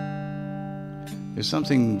 There's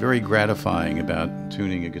something very gratifying about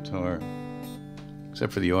tuning a guitar,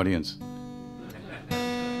 except for the audience.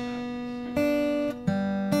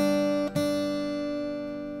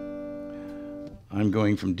 I'm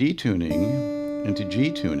going from D tuning into G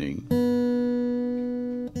tuning.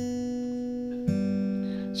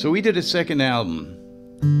 So we did a second album,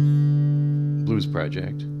 Blues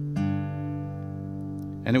Project,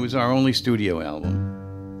 and it was our only studio album.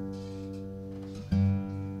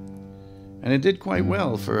 And it did quite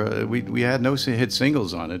well for, we had no hit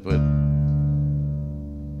singles on it,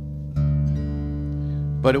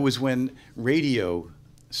 but it was when radio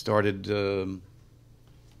started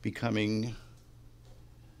becoming,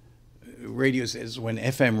 is when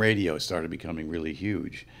FM radio started becoming really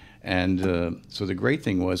huge. And so the great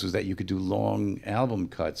thing was that you could do long album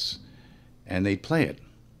cuts and they'd play it,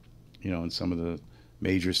 you know, in some of the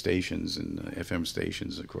major stations and FM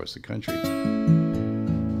stations across the country.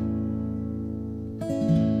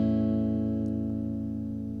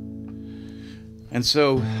 And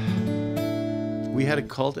so we had a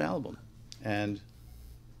cult album, and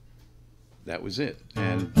that was it.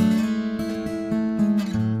 And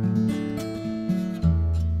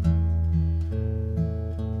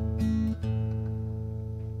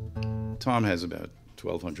Tom has about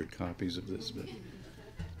 1,200 copies of this. But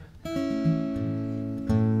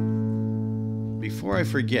before I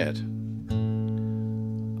forget,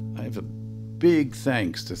 I have a big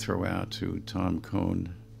thanks to throw out to Tom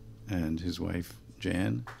Cohn and his wife,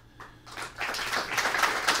 Jan.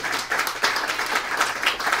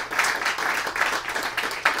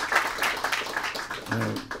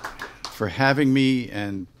 For having me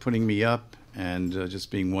and putting me up and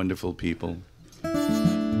just being wonderful people.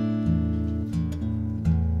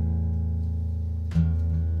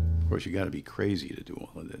 Of course, you got to be crazy to do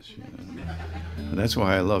all of this. You know? And that's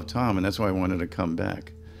why I love Tom, and that's why I wanted to come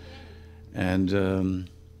back. And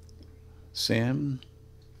Sam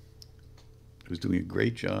was doing a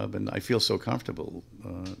great job, and I feel so comfortable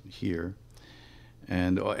here.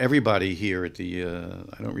 And everybody here at the,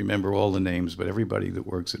 I don't remember all the names, but everybody that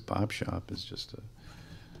works at Bop Shop is just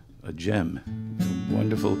a gem. They're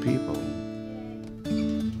wonderful people.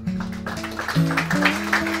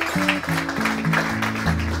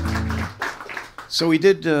 So we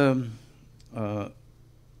did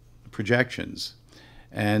projections,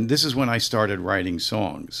 and this is when I started writing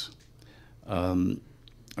songs. And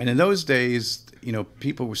in those days, you know,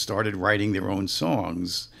 people started writing their own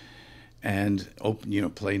songs and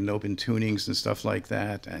playing open tunings and stuff like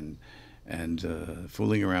that, and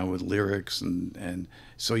fooling around with lyrics, and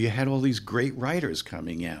so you had all these great writers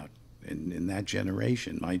coming out in that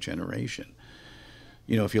generation, my generation.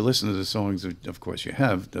 You know, if you listen to the songs, of course you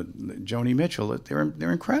have Joni Mitchell.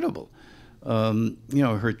 They're incredible. You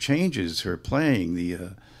know, her changes, her playing,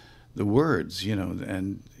 the words. You know,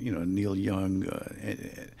 and you know Neil Young.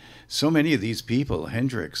 So many of these people,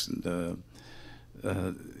 Hendrix, and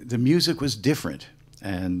the music was different,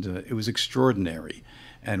 and it was extraordinary,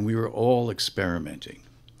 and we were all experimenting.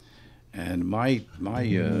 And my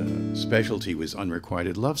specialty was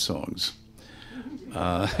unrequited love songs.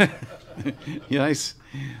 Yes,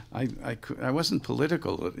 I wasn't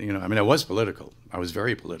political. You know, I mean, I was political. I was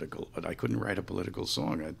very political, but I couldn't write a political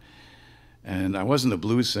song. And I wasn't a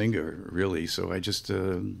blues singer, really, so I just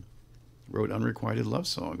wrote unrequited love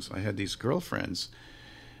songs. I had these girlfriends.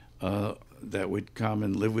 that would come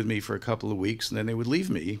and live with me for a couple of weeks, and then they would leave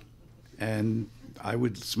me, and I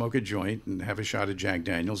would smoke a joint and have a shot of Jack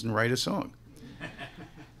Daniels and write a song.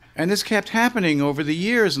 And this kept happening over the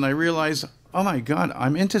years, and I realized, oh my God,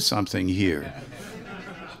 I'm into something here.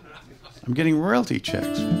 I'm getting royalty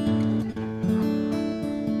checks.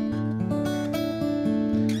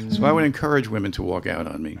 So I would encourage women to walk out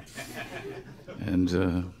on me.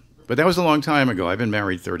 And but that was a long time ago. I've been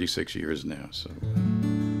married 36 years now, so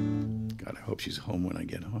God, I hope she's home when I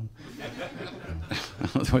get home.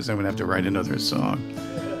 Otherwise, I'm going to have to write another song.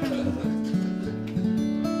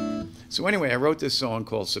 So anyway, I wrote this song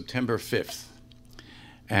called September 5th,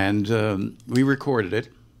 and we recorded it,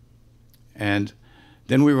 and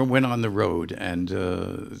then we went on the road, and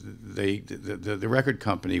the record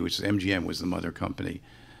company, which is MGM, was the mother company.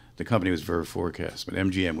 The company was Verve Forecast, but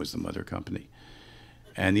MGM was the mother company.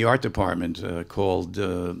 And the art department called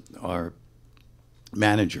our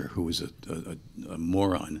manager, who was a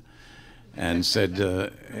moron, and said,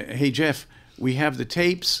 hey, Jeff, we have the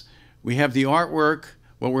tapes, we have the artwork.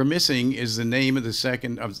 What we're missing is the name of the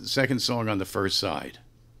second song on the first side.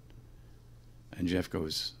 And Jeff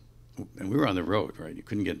goes, and we were on the road, right? You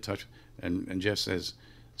couldn't get in touch. And Jeff says,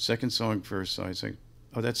 second song, first side. Saying,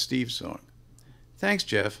 oh, that's Steve's song. Thanks,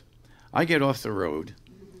 Jeff. I get off the road,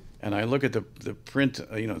 and I look at the print,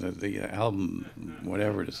 the album,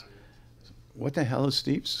 whatever it is. What the hell is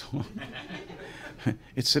Steve's song?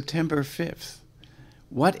 It's September 5th.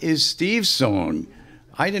 What is Steve's song?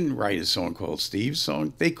 I didn't write a song called Steve's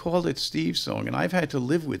Song. They called it Steve's Song, and I've had to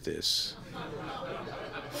live with this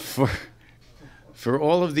for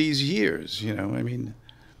all of these years. I mean,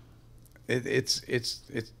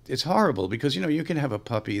 it's horrible because you can have a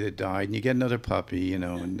puppy that died, and you get another puppy,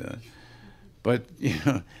 but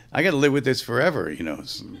I got to live with this forever.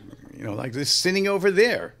 Like this sitting over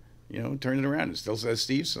there, turn it around, it still says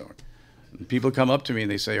Steve's Song. And people come up to me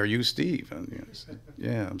and they say, "Are you Steve?" And I say,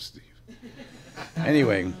 "Yeah, I'm Steve."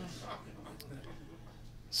 Anyway,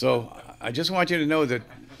 so I just want you to know that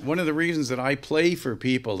one of the reasons that I play for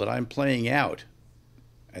people, that I'm playing out,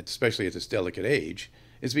 especially at this delicate age,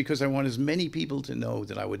 is because I want as many people to know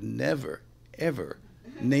that I would never, ever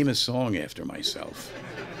name a song after myself.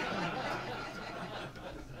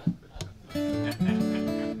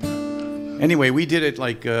 Anyway, we did it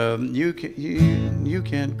like, you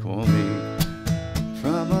can't call me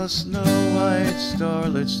from a snow-white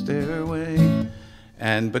starlit stairway.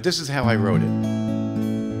 But this is how I wrote it.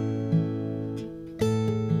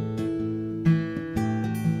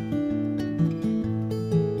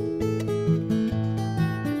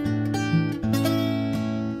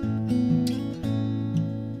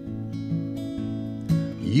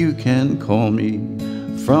 You can call me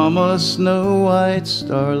from a snow-white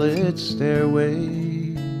starlit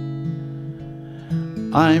stairway.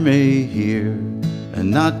 I may hear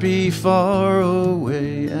and not be far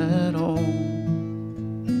away at all,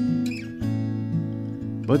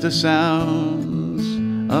 but the sounds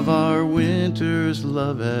of our winter's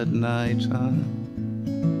love at nighttime,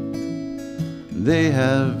 they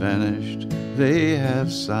have vanished, they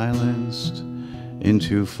have silenced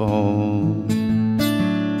into fall.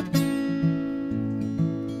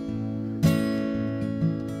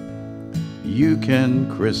 You can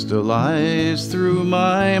crystallize through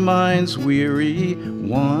my mind's weary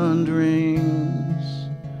wanderings.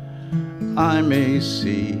 I may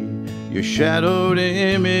see your shadowed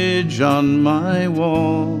image on my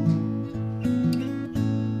wall,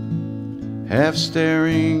 half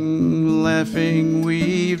staring, laughing,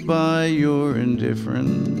 weaved by your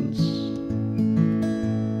indifference.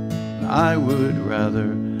 I would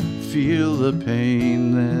rather feel the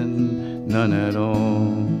pain than none at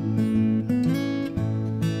all.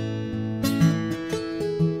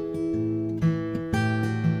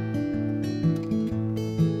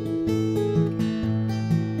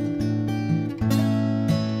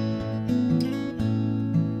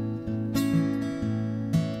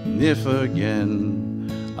 If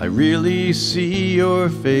again I really see your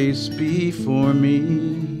face before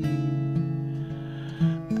me,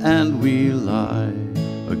 and we lie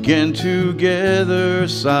again together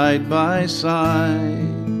side by side,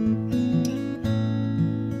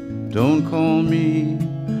 don't call me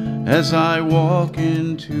as I walk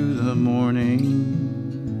into the morning.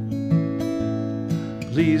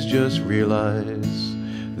 Please just realize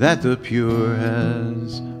that the pure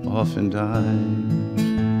has often died.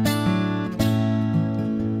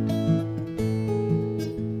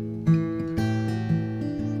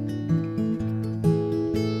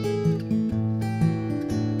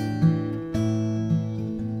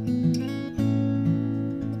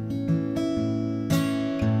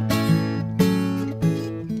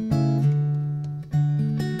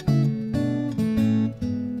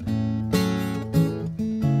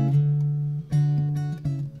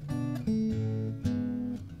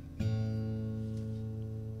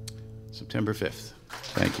 September 5th.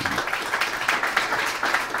 Thank you.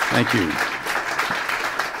 Thank you.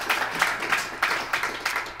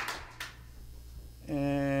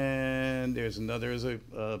 And there's a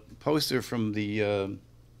poster from the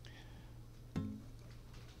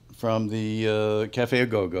Cafe A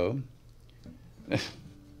Go-Go.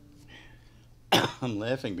 I'm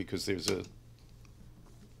laughing because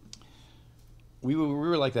we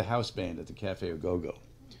were like the house band at the Cafe A Go-Go,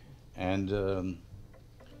 and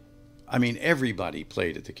I mean everybody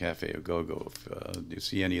played at the Cafe A Go-Go. If you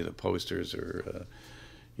see any of the posters, or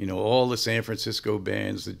you know, all the San Francisco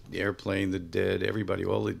bands, the Airplane, the Dead, everybody,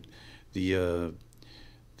 all the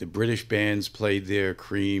British bands played there,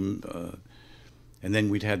 Cream. And then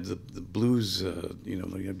we'd had the blues, you know,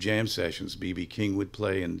 we have jam sessions. B.B. King would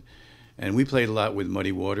play, and we played a lot with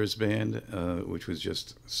Muddy Waters Band, which was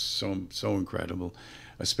just so incredible,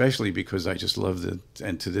 especially because I just loved it.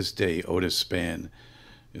 And to this day, Otis Spann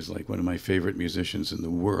is like one of my favorite musicians in the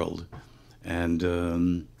world, and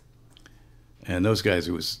those guys,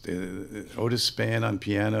 it was Otis Spann on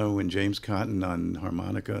piano and James Cotton on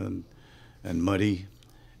harmonica and Muddy,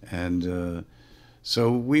 and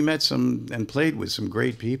so we met and played with some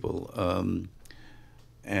great people,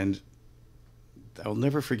 and I'll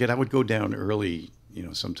never forget. I would go down early, you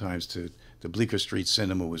know, sometimes to the Bleecker Street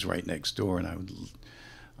Cinema was right next door, and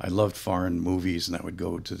I loved foreign movies, and I would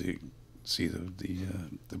go to see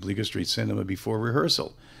the Bleecker Street Cinema before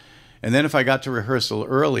rehearsal, and then if I got to rehearsal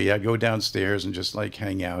early, I'd go downstairs and just like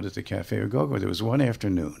hang out at the Cafe A Go-Go. There was one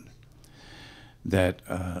afternoon that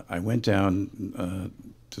I went down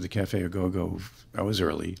to the Cafe A Go-Go. I was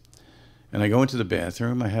early, and I go into the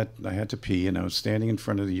bathroom. I had to pee, and I was standing in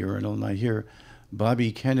front of the urinal, and I hear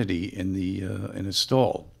Bobby Kennedy in a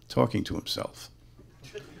stall talking to himself,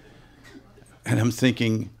 and I'm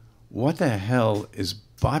thinking, what the hell is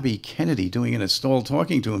Bobby Kennedy doing in a stall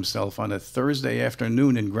talking to himself on a Thursday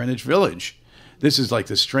afternoon in Greenwich Village? This is like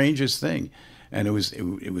the strangest thing, and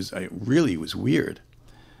it really was weird.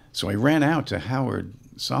 So I ran out to Howard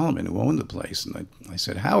Solomon, who owned the place, and I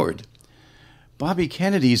said, Howard, Bobby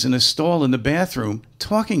Kennedy's in a stall in the bathroom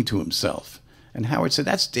talking to himself. And Howard said,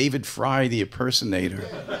 that's David Fry, the impersonator.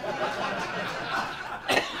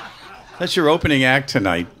 That's your opening act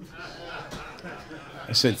tonight.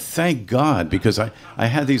 I said, thank God, because I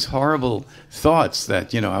had these horrible thoughts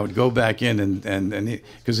that, you know, I would go back in and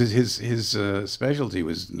because his specialty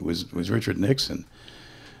was Richard Nixon.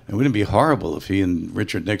 It wouldn't be horrible if he and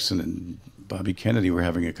Richard Nixon and Bobby Kennedy were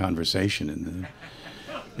having a conversation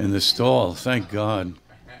in the stall. Thank God.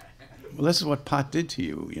 Well, this is what pot did to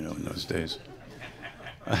you, you know, in those days.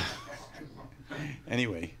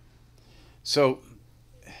 Anyway, so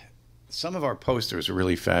some of our posters are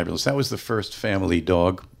really fabulous. That was the first family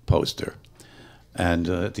dog poster, and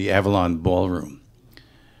at the Avalon Ballroom,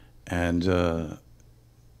 and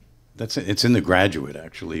it's in The Graduate,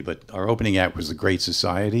 actually. But our opening act was The Great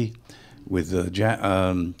Society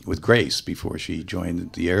with Grace before she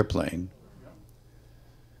joined the Airplane,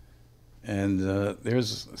 and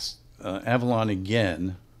there's Avalon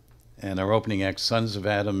again, and our opening act, Sons of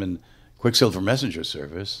Adam and Quicksilver Messenger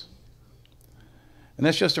Service. And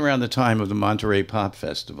that's just around the time of the Monterey Pop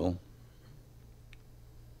Festival.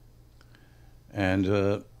 And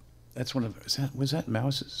that's one of, was that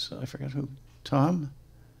Mouse's? I forgot who. Tom?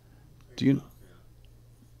 Do you,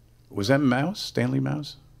 was that Mouse? Stanley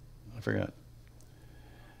Mouse? I forgot.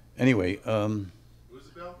 Anyway.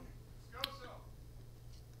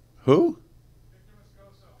 Who?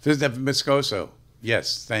 Victor Moscoso.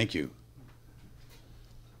 Yes, thank you.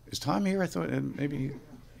 Is Tom here? I thought maybe.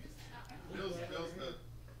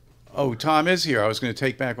 Oh, Tom is here. I was going to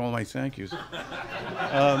take back all my thank yous.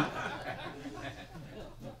 That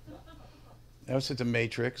was at the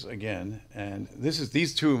Matrix again, and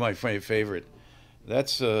these two are my favorite.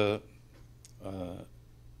 That's the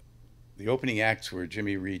opening acts were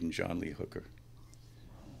Jimmy Reed and John Lee Hooker,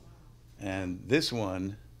 and this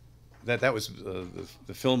one, that was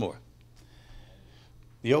the Fillmore.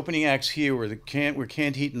 The opening acts here were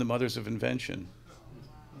Canned Heat and the Mothers of Invention.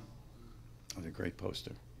 What a great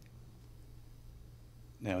poster.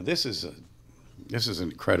 Now this is an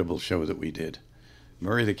incredible show that we did.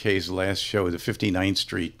 Murray the K's last show, the 59th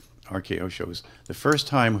Street RKO show, was the first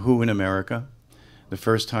time Who in America, the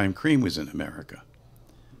first time Cream was in America.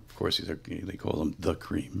 Of course, they call them the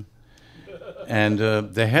Cream. And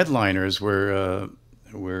the headliners were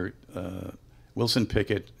Wilson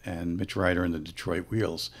Pickett and Mitch Ryder and the Detroit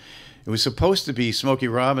Wheels. It was supposed to be Smokey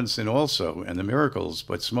Robinson also and the Miracles,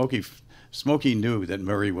 but Smokey knew that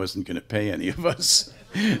Murray wasn't going to pay any of us.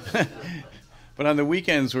 But on the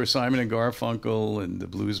weekends were Simon and Garfunkel and the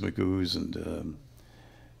Blues Magoos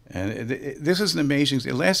And this is an amazing.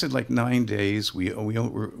 It lasted like 9 days. We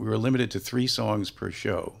were limited to 3 songs per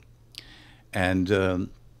show, and it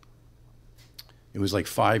was like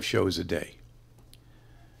 5 shows a day.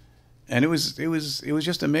 And it was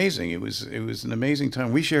just amazing. It was an amazing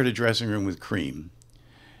time. We shared a dressing room with Cream,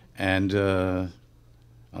 and I'll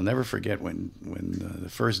never forget when the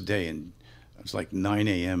first day, and it was like 9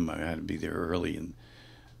 a.m. I had to be there early, and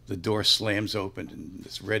the door slams open, and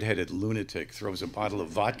this redheaded lunatic throws a bottle of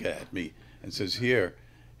vodka at me and says, "Here,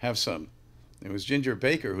 have some." It was Ginger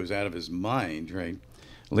Baker, who was out of his mind, right?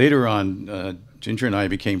 Later on, Ginger and I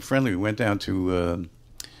became friendly. We went down to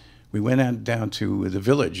the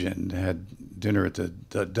village and had dinner at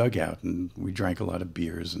the dugout, and we drank a lot of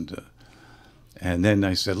beers, and then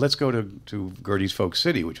I said, "Let's go to Gertie's Folk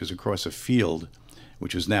City," which was across a field,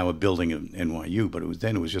 which is now a building of NYU, but it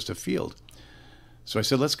was just a field. So I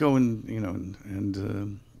said, "Let's go and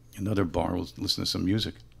another bar. We'll listen to some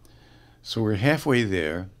music." So we're halfway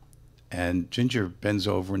there, and Ginger bends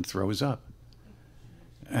over and throws up.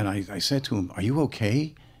 And I said to him, "Are you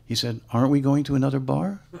okay?" He said, "Aren't we going to another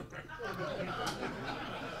bar?"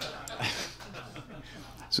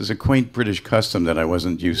 This is a quaint British custom that I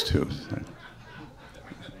wasn't used to.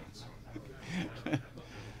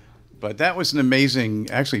 But that was an amazing.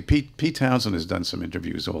 Actually, Pete Townsend has done some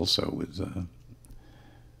interviews also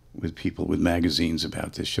with people, with magazines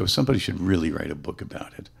about this show. Somebody should really write a book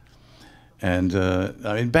about it. And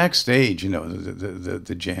I mean, backstage,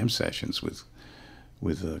 the jam sessions with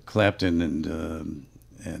Clapton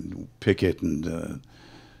and Pickett and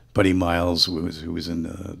Buddy Miles, who was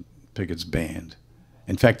in Pickett's band.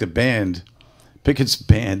 In fact, Pickett's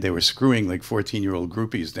band, they were screwing like 14-year-old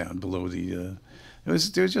groupies down below the. There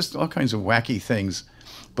was just all kinds of wacky things.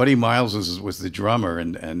 Buddy Miles was the drummer,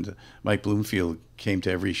 and Mike Bloomfield came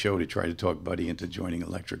to every show to try to talk Buddy into joining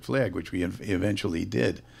Electric Flag, which we eventually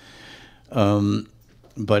did.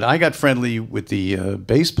 But I got friendly with the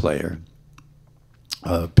bass player,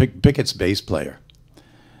 Pickett's bass player.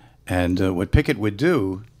 And what Pickett would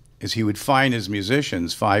do is he would fine his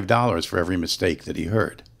musicians $5 for every mistake that he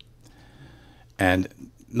heard. And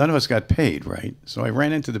none of us got paid, right? So I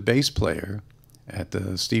ran into the bass player at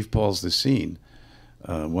Steve Paul's The Scene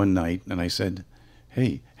one night, and I said,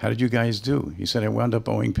 "Hey, how did you guys do?" He said, "I wound up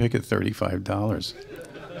owing Pickett $35.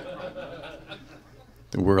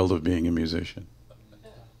 The world of being a musician.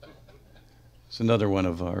 It's another one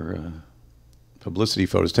of our publicity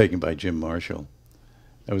photos taken by Jim Marshall.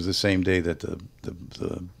 That was the same day that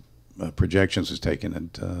the projections was taken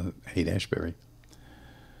at Haight-Ashbury.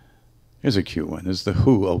 Here's a cute one. This is The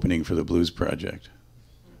Who opening for the Blues Project.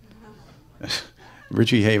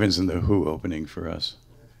 Richie Havens and The Who opening for us.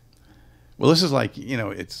 Well, this is like,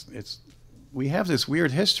 we have this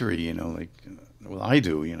weird history, well, I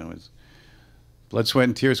do, it's Blood, Sweat,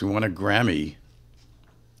 and Tears. We won a Grammy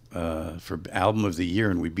for Album of the Year,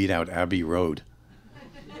 and we beat out Abbey Road.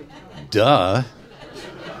 Duh.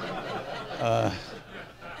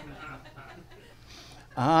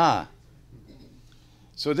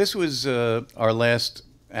 So this was our last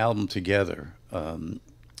album together,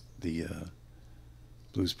 the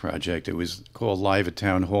Blues Project. It was called Live at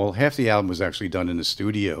Town Hall. Half the album was actually done in the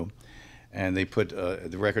studio, and they put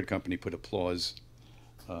the record company put applause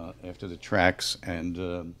after the tracks,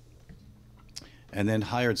 and then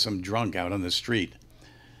hired some drunk out on the street.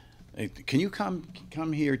 Hey, can you come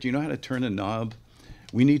here? Do you know how to turn a knob?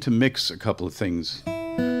 We need to mix a couple of things.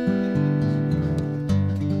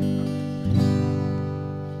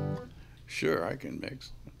 Sure, I can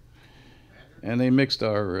mix. And they mixed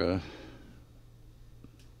our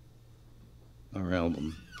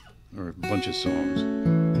album, or a bunch of songs,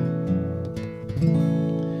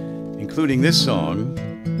 including this song,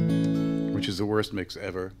 which is the worst mix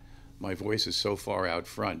ever. My voice is so far out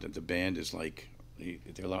front that the band is like,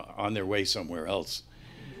 they're on their way somewhere else.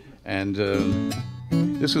 And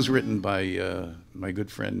this was written by my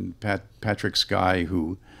good friend Patrick Skye,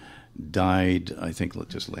 who died, I think,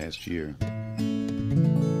 just last year.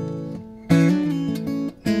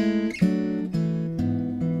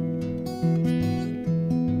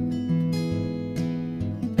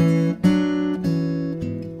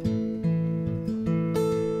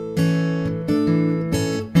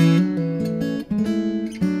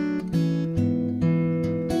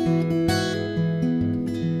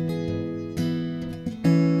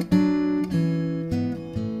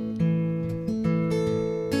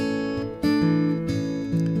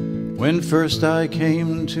 When first I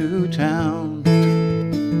came to town,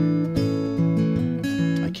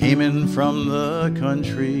 I came in from the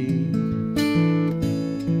country.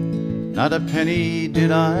 Not a penny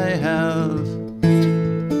did I have.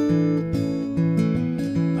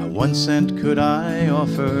 I 1 cent could I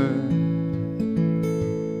offer,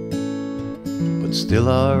 but still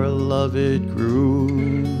our love it grew,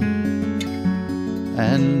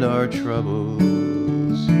 and our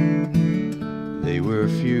troubles, they were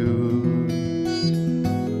few,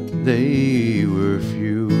 they were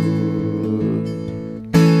few.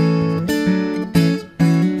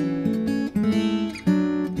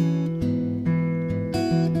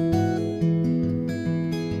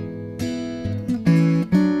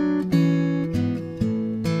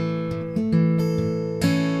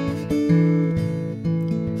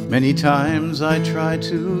 Many times I tried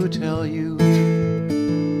to tell you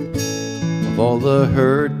of all the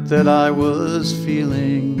hurt that I was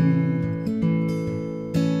feeling,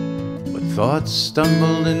 but thoughts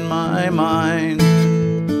stumbled in my mind,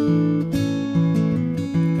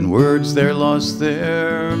 and words there lost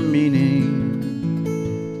their meaning.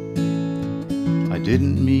 I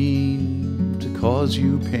didn't mean to cause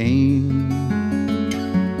you pain,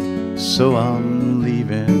 so I'm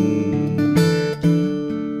leaving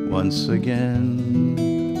once again,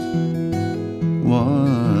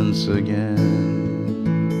 once again.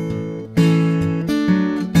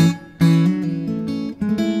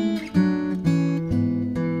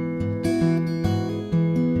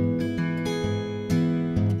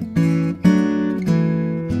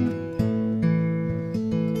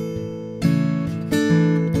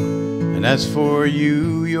 And as for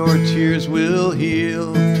you, your tears will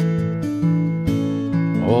heal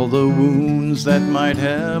all the wounds that might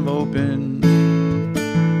have opened,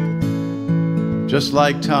 just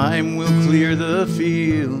like time will clear the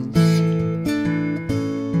fields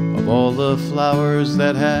of all the flowers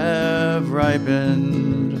that have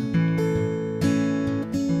ripened.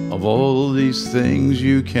 Of all these things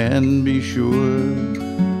you can be sure,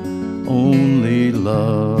 only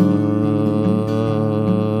love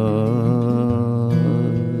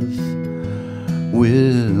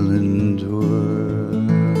will endure.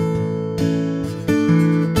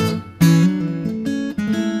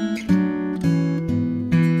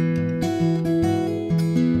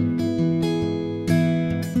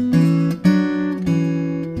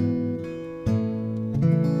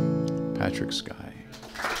 Sky.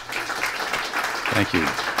 Thank you.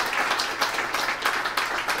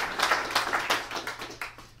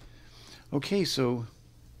 Okay, so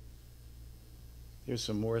here's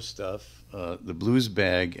some more stuff. The blues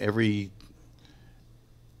bag. Every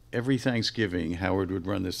Thanksgiving, Howard would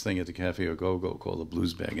run this thing at the Cafe Au Go-Go called the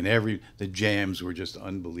blues bag, and the jams were just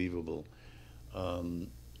unbelievable.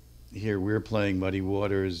 Here we're playing Muddy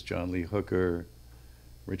Waters, John Lee Hooker,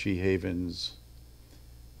 Richie Havens.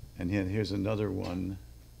 And here's another one.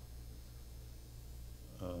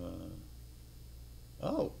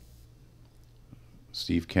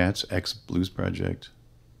 Steve Katz, ex-Blues Project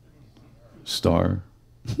star.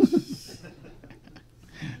 It's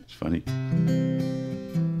funny.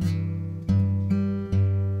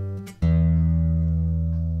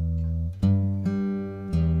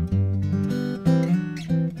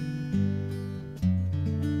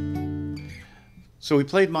 So we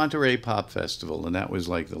played Monterey Pop Festival, and that was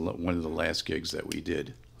like one of the last gigs that we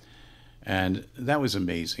did. And that was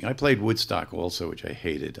amazing. I played Woodstock also, which I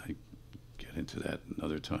hated. I get into that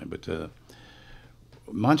another time. But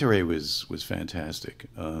Monterey was fantastic.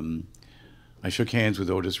 I shook hands with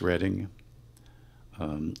Otis Redding.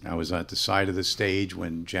 I was at the side of the stage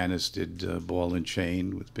when Janis did Ball and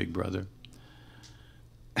Chain with Big Brother.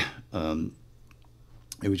 It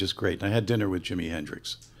was just great. And I had dinner with Jimi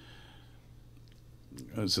Hendrix.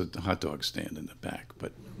 It was a hot dog stand in the back,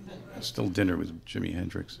 but still dinner with Jimi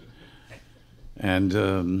Hendrix.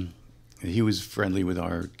 And he was friendly with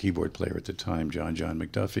our keyboard player at the time, John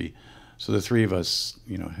McDuffie. So the three of us,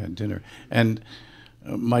 had dinner. And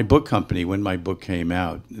my book company, when my book came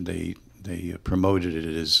out, they promoted it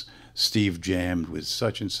as Steve jammed with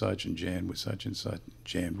such and such and jammed with such and such,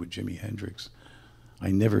 jammed with Jimi Hendrix. I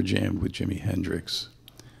never jammed with Jimi Hendrix.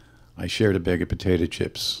 I shared a bag of potato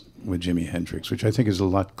chips with Jimi Hendrix, which I think is a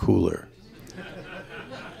lot cooler.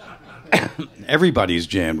 Everybody's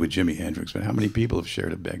jammed with Jimi Hendrix, but how many people have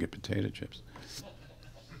shared a bag of potato chips?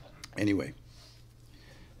 Anyway,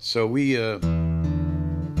 so we...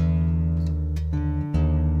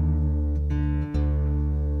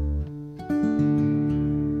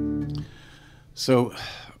 So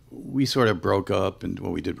we sort of broke up,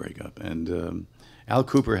 we did break up, and Al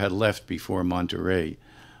Kooper had left before Monterey.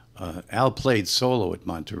 Al played solo at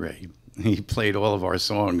Monterey. He played all of our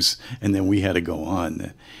songs, and then we had to go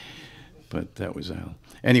on. But that was Al.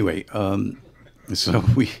 Anyway, so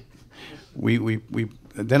we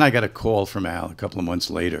then I got a call from Al a couple of months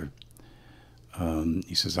later.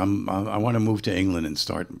 He says, I want to move to England and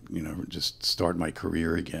start, just start my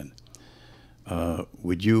career again.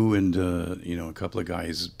 Would you and a couple of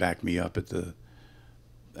guys back me up at the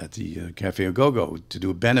Cafe Au Go-Go to do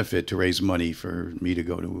a benefit to raise money for me to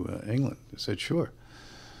go to England? I said, sure.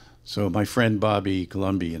 So my friend Bobby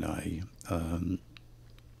Colombi and I,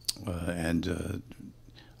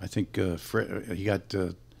 I think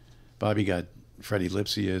Bobby got Freddie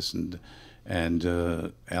Lipsius, and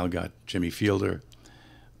Al got Jimmy Fielder,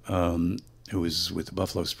 who was with the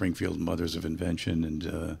Buffalo Springfield Mothers of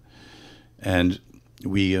Invention, and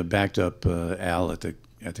we backed up Al at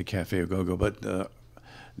the Cafe Au Go-Go. But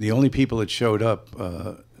the only people that showed up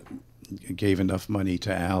gave enough money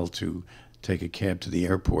to Al to take a cab to the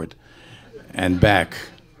airport and back.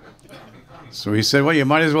 So he said, well, you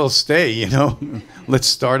might as well stay, let's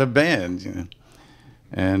start a band.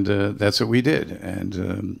 And that's what we did.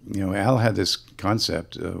 And Al had this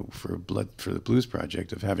concept for the Blues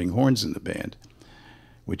Project of having horns in the band,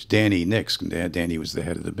 which Danny Nix, Danny was the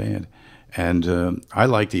head of the band, and I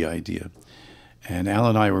liked the idea. And Al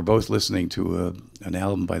and I were both listening to an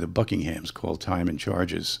album by the Buckinghams called Time and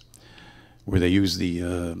Charges, where they used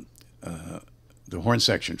the horn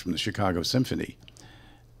section from the Chicago Symphony.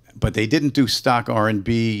 But they didn't do stock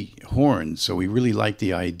R&B horns, so we really liked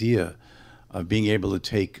the idea of being able to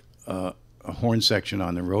take a horn section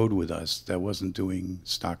on the road with us that wasn't doing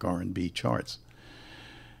stock R&B charts.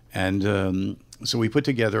 And so we put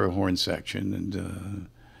together a horn section,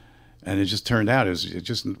 and it just turned out it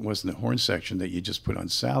just wasn't a horn section that you just put on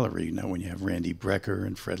salary. When you have Randy Brecker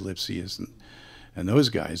and Fred Lipsius and those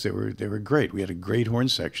guys, they were great. We had a great horn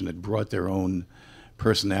section that brought their own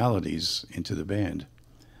personalities into the band.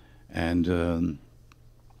 And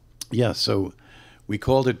yeah, so we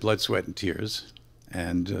called it Blood, Sweat, and Tears,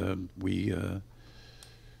 and we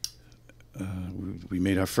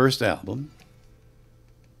made our first album,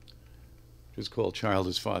 which is called Child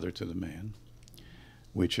is Father to the Man,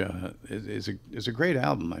 which is a great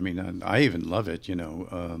album. I mean, I even love it.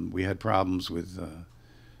 We had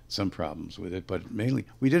some problems with it, but mainly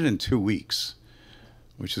we did it in 2 weeks,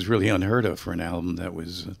 which is really unheard of for an album that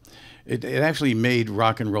was. It actually made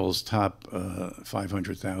rock and roll's top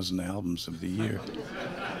 500,000 albums of the year.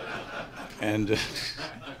 And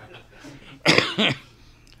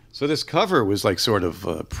so this cover was like sort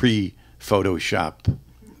of pre-Photoshop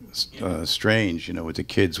strange, with the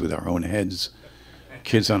kids with our own heads,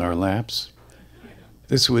 kids on our laps.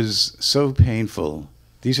 This was so painful.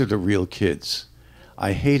 These are the real kids.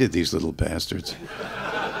 I hated these little bastards.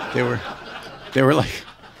 They were like...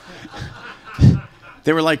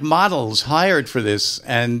 They were like models hired for this,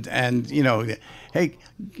 and hey,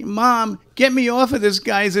 Mom, get me off of this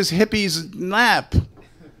hippie's lap.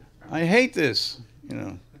 I hate this.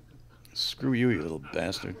 Screw you, you little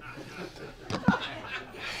bastard.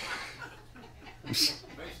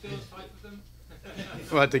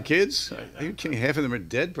 What, the kids? Half of them are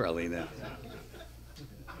dead probably now.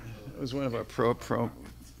 It was one of our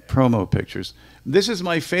promo pictures. This is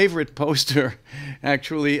my favorite poster,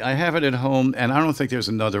 actually. I have it at home, and I don't think there's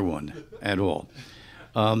another one at all.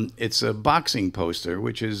 It's a boxing poster,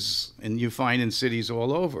 which you find in cities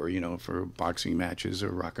all over, for boxing matches or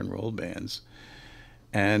rock and roll bands.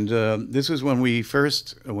 And this was when we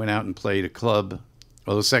first went out and played a club.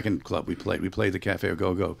 Well, the second club we played the Cafe Au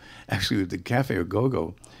Go-Go. Actually, with the Cafe Au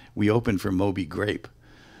Go-Go, we opened for Moby Grape.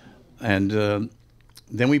 And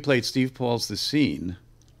then we played Steve Paul's The Scene.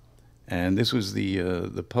 And this was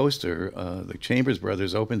the poster. The Chambers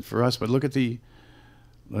Brothers opened for us, but look at the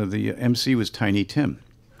MC was Tiny Tim.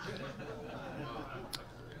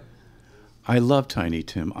 I love Tiny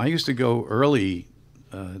Tim. I used to go early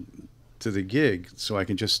to the gig so I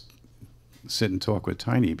could just sit and talk with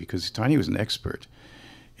Tiny, because Tiny was an expert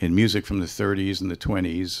in music from the 30s and the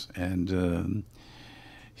 20s, and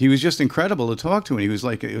he was just incredible to talk to. And he was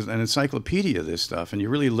like, it was an encyclopedia of this stuff, and you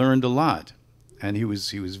really learned a lot. And he was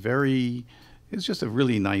just a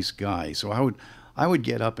really nice guy. So I would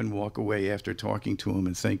get up and walk away after talking to him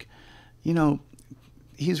and think,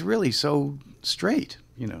 he's really so straight,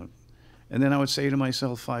 And then I would say to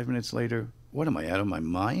myself 5 minutes later, what am I, out of my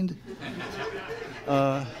mind?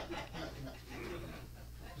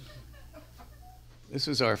 This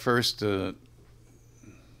is our first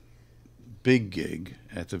big gig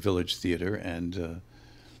at the Village Theater, and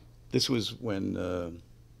this was when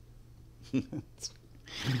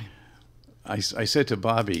I said to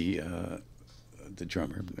Bobby, the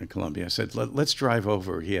drummer in Columbia, I said, let's drive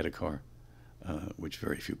over. He had a car, which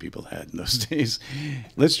very few people had in those days.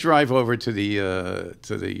 Let's drive over to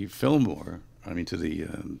the Fillmore, to the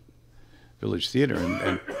Village Theater,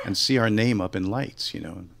 and see our name up in lights,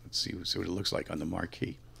 see what it looks like on the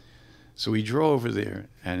marquee. So we drove over there,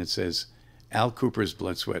 and it says, Al Cooper's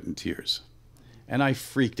Blood, Sweat, and Tears. And I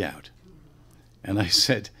freaked out. And I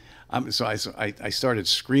said, so I started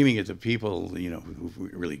screaming at the people, you know, who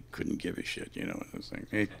really couldn't give a shit, you know. I was like,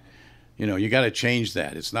 hey, you know, you got to change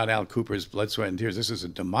that. It's not Al Cooper's Blood, Sweat, and Tears. This is a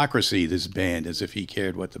democracy, this band, as if he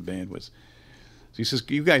cared what the band was. So he says,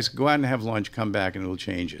 you guys go out and have lunch, come back, and it'll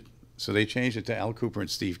change it. So they changed it to Al Cooper and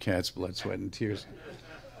Steve Katz, Blood, Sweat, and Tears.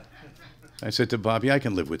 I said to Bobby, I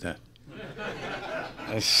can live with that.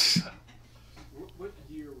 What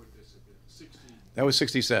year would this have been? 60? That was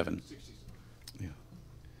 67. 67. Yeah.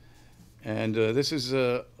 And this is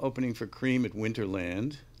opening for Cream at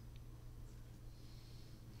Winterland.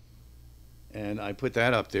 And I put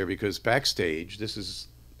that up there because backstage, this is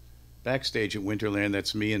backstage at Winterland.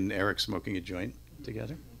 That's me and Eric smoking a joint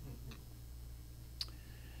together.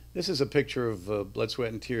 This is a picture of Blood,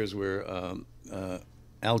 Sweat, and Tears where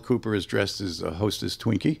Al Cooper is dressed as a Hostess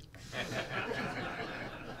Twinkie.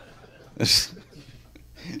 This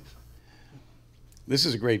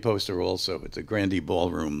is a great poster also at the Grandee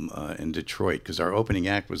Ballroom in Detroit, because our opening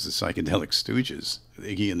act was the Psychedelic Stooges,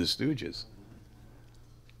 Iggy and the Stooges.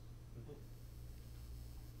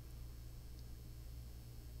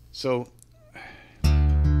 So,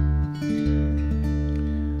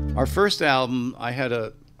 our first album, I had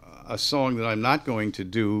a song that I'm not going to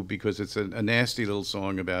do because it's a nasty little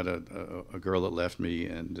song about a girl that left me,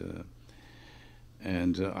 and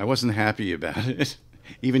I wasn't happy about it.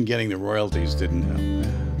 Even getting the royalties didn't help.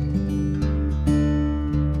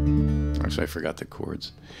 Actually, I forgot the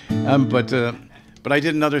chords. But I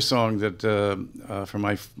did another song that from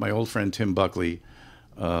my old friend Tim Buckley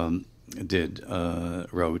wrote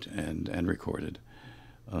and recorded.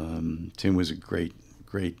 Tim was a great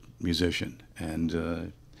musician,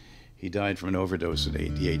 and he died from an overdose at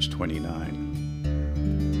the age 29.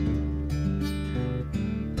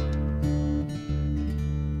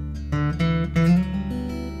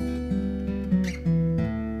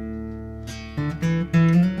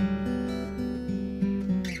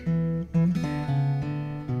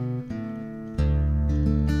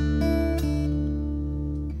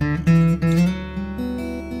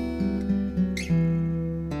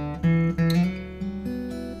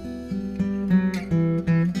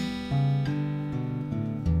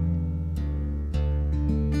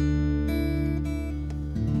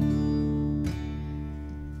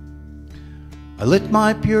 I lit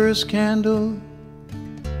my purest candle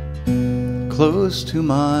close to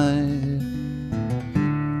my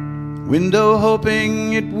window,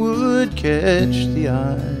 hoping it would catch the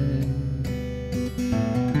eye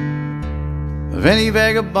of any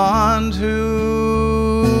vagabond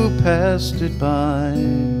who passed it by.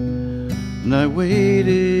 And I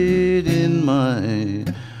waited in my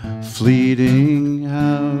fleeting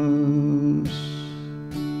house.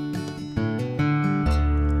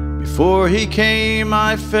 Before he came,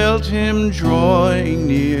 I felt him drawing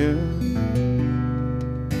near,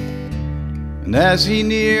 and as he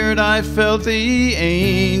neared, I felt the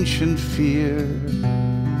ancient fear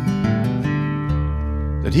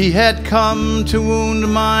that he had come to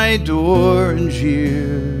wound my door and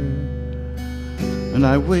jeer. And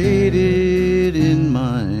I waited in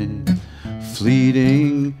my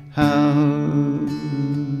fleeting house.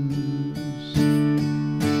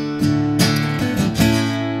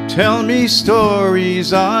 Tell me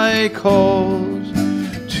stories, I called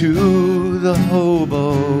to the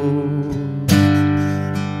hobo.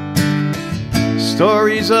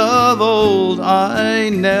 Stories of old, I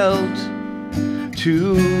knelt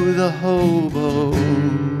to the hobo.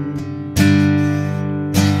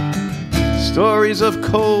 Stories of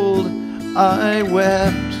cold, I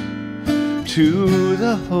wept to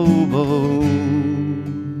the hobo.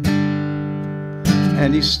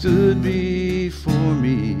 And he stood before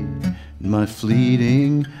me in my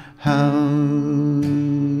fleeting house.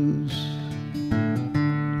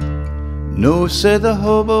 No, said the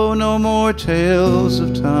hobo, no more tales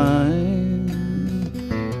of time.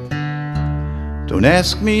 Don't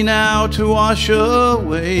ask me now to wash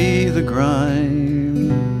away the grime.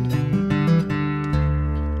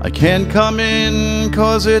 I can't come in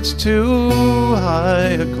 'cause it's too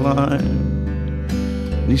high a climb.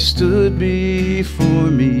 And he stood before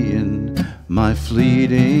me in my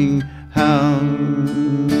fleeting house.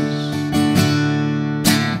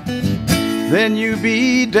 Then you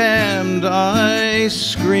be damned, I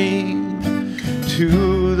screamed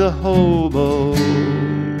to the hobo.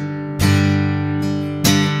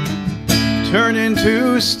 Turn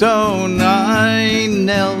into stone, I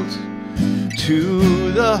knelt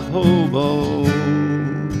to the hobo.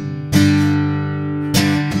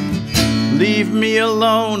 leave me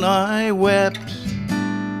alone, I wept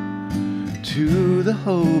to the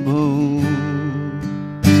hobo,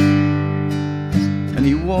 and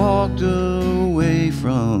he walked away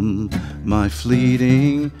from my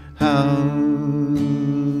fleeting house.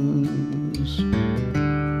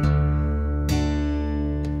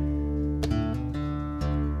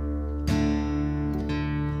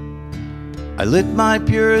 I lit my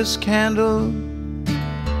purest candle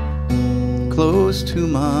close to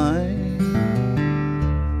my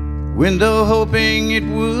window, hoping it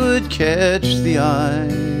would catch the eye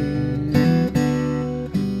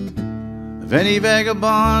of any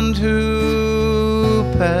vagabond who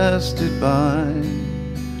passed it by.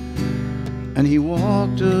 And he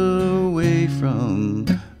walked away from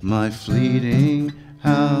my fleeting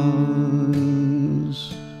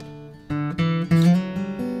house.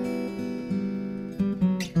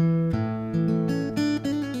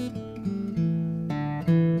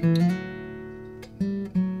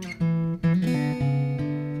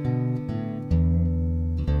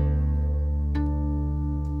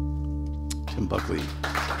 Buckley.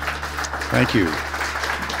 Thank you.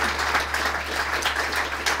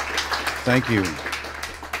 Thank you.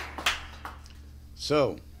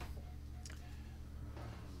 So,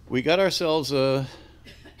 we got ourselves a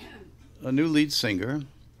new lead singer,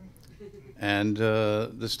 and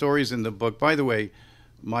the story's in the book. By the way,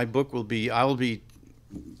 my book will be, I'll be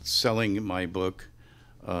selling my book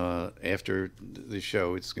after the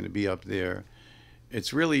show. It's going to be up there.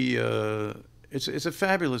 It's really, it's a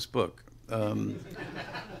fabulous book.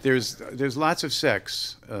 There's lots of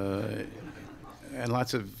sex and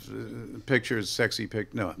lots of pictures, sexy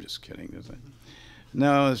pic. No, I'm just kidding.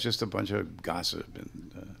 No, it's just a bunch of gossip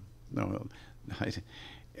and no.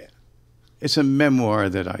 It's a memoir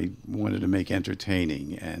that I wanted to make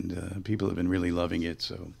entertaining, and people have been really loving it.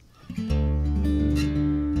 So, and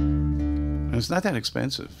it's not that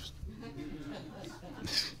expensive.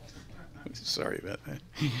 Sorry about that.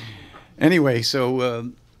 Anyway,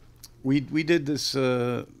 so. We did this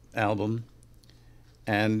album,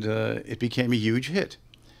 and it became a huge hit.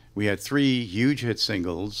 We had 3 huge hit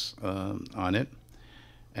singles on it,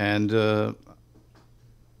 and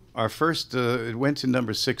our first, it went to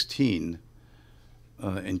number 16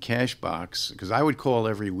 in Cashbox, because I would call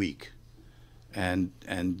every week and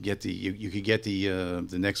get the, you could get the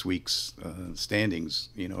next week's standings,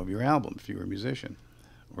 you know, of your album if you were a musician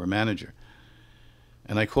or a manager.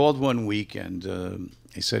 And I called one week, and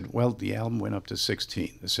he said, well, the album went up to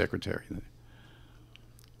 16, the secretary. I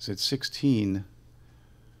said, 16?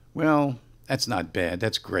 Well, that's not bad.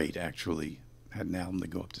 That's great, actually. Had an album to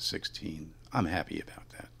go up to 16. I'm happy about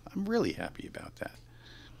that. I'm really happy about that.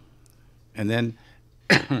 And then,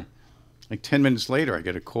 like 10 minutes later, I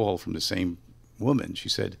get a call from the same woman. She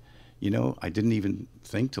said, you know, I didn't even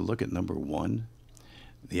think to look at number 1.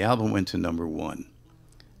 The album went to number 1.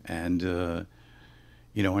 And,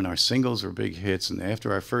 you know, and our singles were big hits, and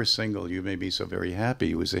after our first single, You Made Me So Very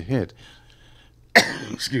Happy, was a hit.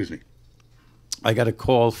 Excuse me. I got a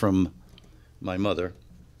call from my mother,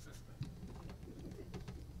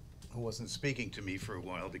 who wasn't speaking to me for a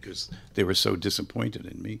while because they were so disappointed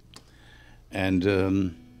in me. And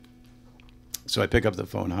so I pick up the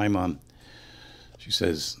phone. Hi, Mom. She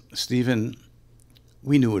says, Stephen,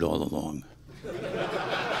 we knew it all along.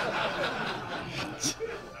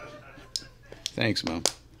 Thanks, Mom.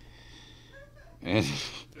 And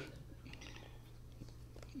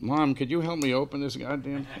Mom, could you help me open this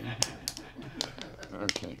goddamn thing?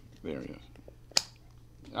 Okay, there he is.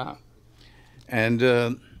 Ah. And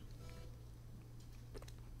I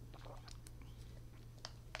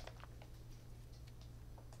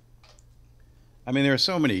mean, there are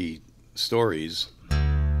so many stories.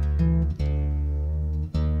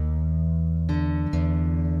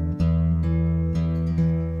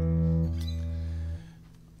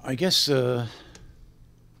 I guess, you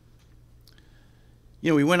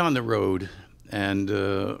know, we went on the road, and,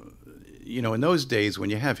 you know, in those days when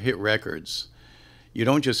you have hit records, you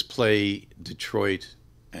don't just play Detroit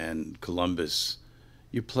and Columbus,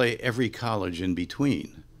 you play every college in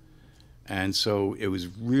between. And so it was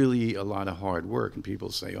really a lot of hard work, and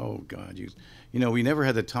people say, oh, God, you know, we never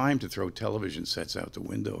had the time to throw television sets out the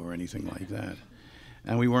window or anything like that.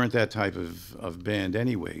 And we weren't that type of band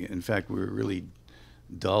anyway. In fact, we were really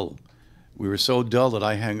dull. We were so dull that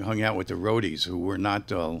I hung out with the roadies, who were not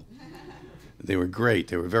dull. They were great.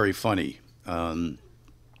 They were very funny. In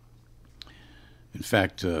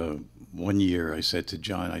fact, one year I said to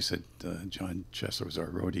John, John Chesler was our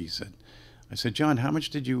roadie, I said, John, how much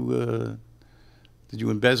did you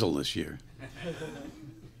embezzle this year?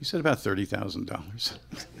 He said about $30,000.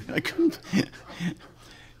 I couldn't.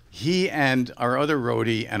 He and our other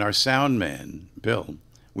roadie and our sound man, Bill,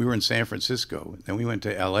 we were in San Francisco. Then we went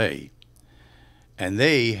to L.A., and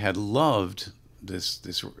they had loved this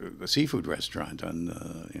seafood restaurant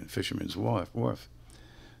on Fisherman's Wharf.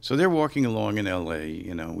 So they're walking along in L.A.,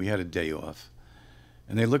 you know, we had a day off,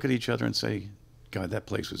 and they look at each other and say, God, that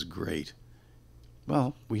place was great.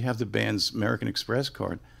 Well, we have the band's American Express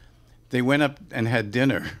card. They went up and had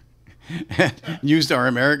dinner and used our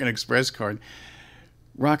American Express card.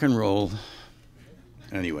 Rock and roll.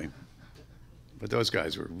 Anyway, but those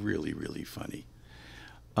guys were really, really funny.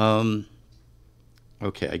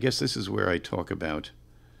 Okay, I guess this is where I talk about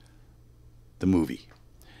the movie.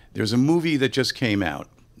 There's a movie that just came out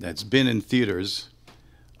that's been in theaters,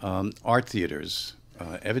 art theaters.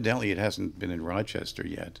 Evidently, it hasn't been in Rochester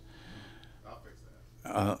yet. I'll fix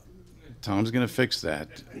that. Tom's going to fix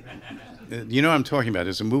that. You know what I'm talking about.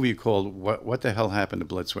 There's a movie called What the Hell Happened to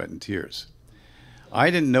Blood, Sweat, and Tears? I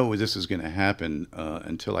didn't know this was going to happen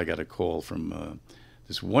until I got a call from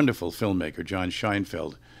this wonderful filmmaker, John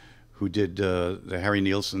Scheinfeld, who did the Harry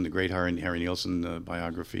Nilsson, the great Harry Nilsson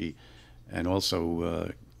biography, and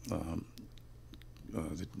also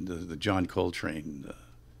the John Coltrane,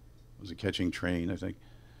 was it Catching Train, I think?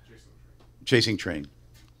 Chasing Train.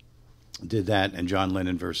 Did that, and John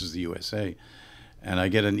Lennon versus the USA. And I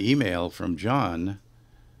get an email from John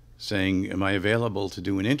saying, am I available to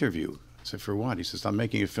do an interview? I said, for what? He says, I'm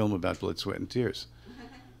making a film about blood, sweat, and tears.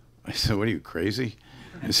 I said, what are you, crazy?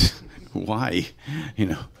 He said, why? You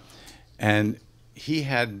know. And he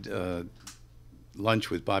had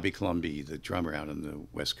lunch with Bobby Colomby, the drummer out on the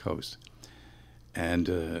West Coast.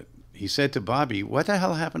 And he said to Bobby, what the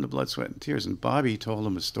hell happened to Blood, Sweat, and Tears? And Bobby told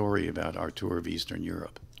him a story about our tour of Eastern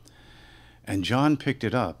Europe. And John picked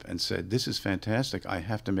it up and said, this is fantastic. I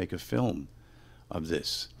have to make a film of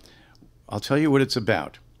this. I'll tell you what it's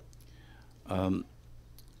about.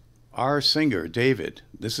 Our singer, David,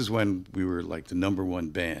 this is when we were like the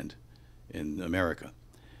 #1 band in America.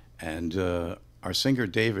 And our singer,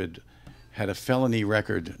 David, had a felony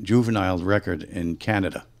record, juvenile record in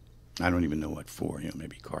Canada. I don't even know what for, you know,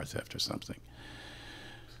 maybe car theft or something.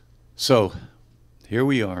 So here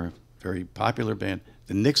we are, very popular band.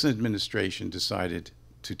 The Nixon administration decided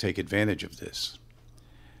to take advantage of this.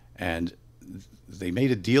 And they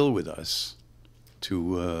made a deal with us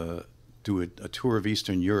to do a tour of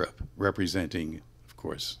Eastern Europe, representing, of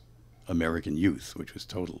course, American youth, which was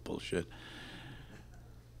total bullshit.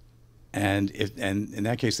 And in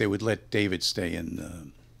that case, they would let David stay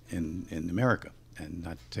in America and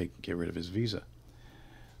not get rid of his visa.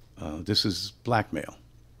 This is blackmail,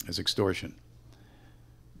 as extortion.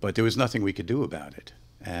 But there was nothing we could do about it.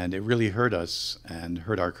 And it really hurt us and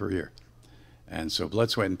hurt our career. And so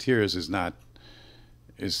Blood, Sweat, and Tears is not,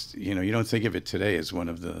 you know, you don't think of it today as one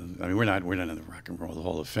of the, I mean, we're not in the Rock and Roll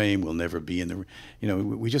Hall of Fame. We'll never be in the, you know,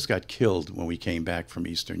 we just got killed when we came back from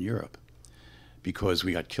Eastern Europe because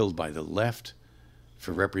we got killed by the left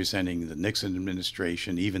for representing the Nixon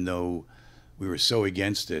administration, even though we were so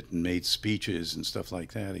against it and made speeches and stuff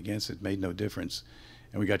like that against it. It made no difference.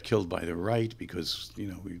 And we got killed by the right because, you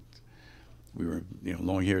know, we were, you know,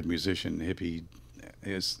 long-haired musician, hippie.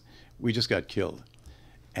 We just got killed.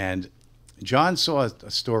 And John saw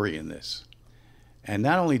a story in this. And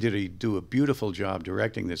not only did he do a beautiful job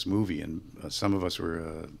directing this movie, and some of us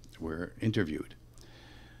were interviewed,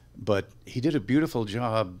 but he did a beautiful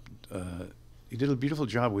job. He did a beautiful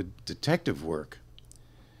job with detective work.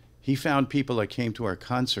 He found people that came to our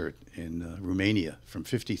concert in Romania from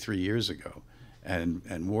 53 years ago,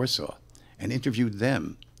 and Warsaw, and interviewed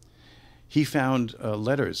them. He found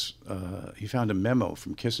letters. He found a memo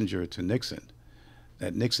from Kissinger to Nixon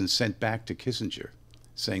that Nixon sent back to Kissinger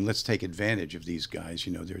saying, let's take advantage of these guys,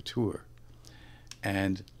 you know, their tour.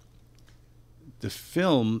 And the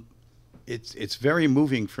film, it's very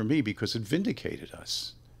moving for me because it vindicated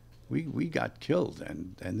us. We got killed,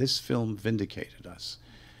 and this film vindicated us.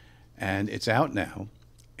 And it's out now.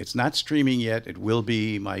 It's not streaming yet. It will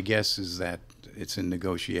be. My guess is that it's in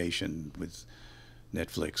negotiation with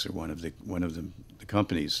Netflix or one of the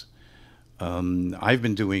companies. I've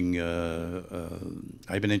been doing.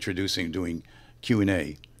 I've been doing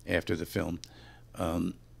Q&A after the film,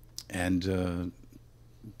 and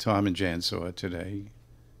Tom and Jan saw it today,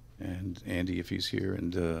 and Andy if he's here,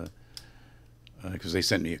 and because they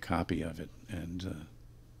sent me a copy of it, and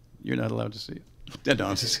you're not allowed to see it.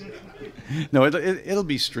 No, it'll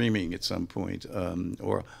be streaming at some point,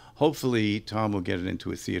 or hopefully Tom will get it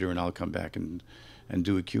into a theater and I'll come back and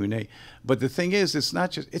do a Q&A. But the thing is, it's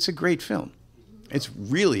not just, it's a great film. It's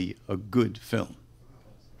really a good film.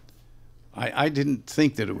 I didn't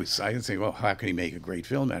think that it was, I didn't think, well, how can he make a great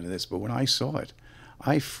film out of this? But when I saw it,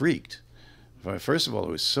 I freaked. First of all,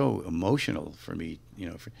 it was so emotional for me.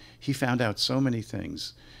 He found out so many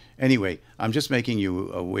things. Anyway, I'm just making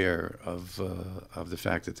you aware of the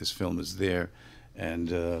fact that this film is there, and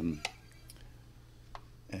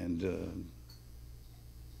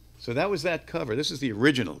so that was that cover. This is the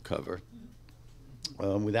original cover,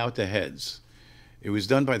 without the heads. It was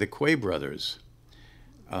done by the Quay brothers,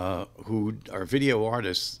 who are video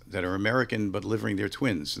artists that are American but living, they're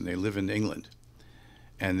twins, and they live in England.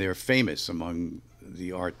 And they're famous among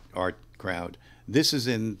the art crowd. This is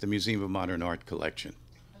in the Museum of Modern Art collection.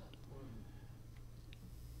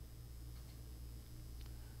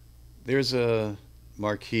 There's a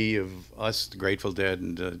marquee of us, the Grateful Dead,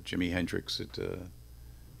 and Jimi Hendrix at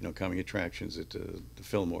coming attractions at the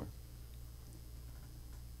Fillmore.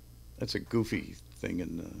 That's a goofy thing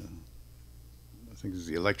in I think it's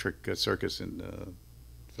the Electric Circus in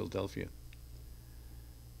Philadelphia.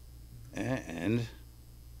 And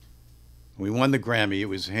we won the Grammy. It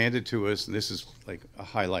was handed to us, and this is like a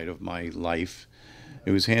highlight of my life.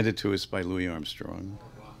 It was handed to us by Louis Armstrong.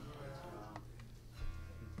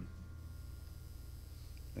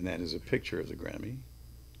 And that is a picture of the Grammy.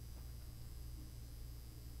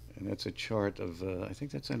 And that's a chart of, I think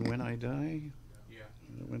that's on When I Die. Yeah.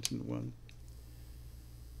 I went into one.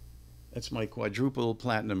 That's my quadruple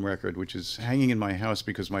platinum record, which is hanging in my house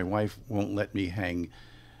because my wife won't let me hang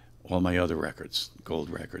all my other records, gold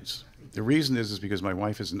records. The reason is because my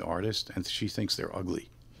wife is an artist and she thinks they're ugly.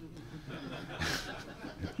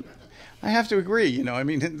 I have to agree, I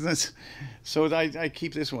mean, so I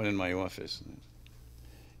keep this one in my office.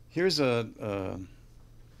 Here's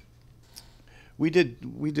we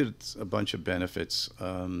did a bunch of benefits.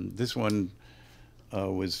 This one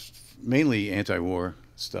was mainly anti-war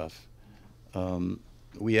stuff.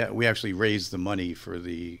 We actually raised the money for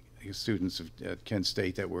the students at Kent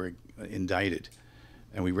State that were indicted,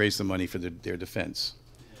 and we raised the money for their defense.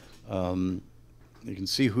 You can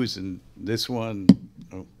see who's in this one.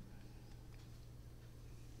 Oh.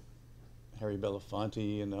 Harry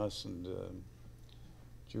Belafonte and us, and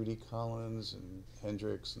Judy Collins and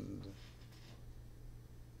Hendrix, and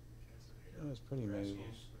it's pretty amazing.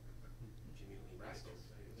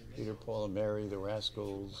 Peter, Paul, and Mary, the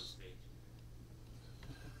Rascals.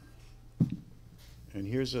 And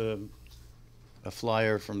here's a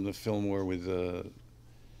flyer from the Fillmore with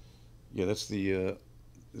that's the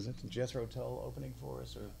is that the Jethro Tull opening for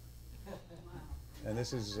us, or? And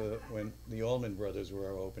this is when the Allman Brothers were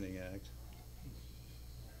our opening act.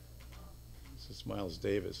 This is Miles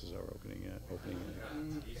Davis is our opening act.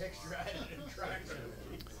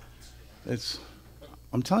 It's.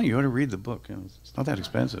 I'm telling you, you ought to read the book. It's not that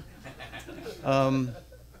expensive.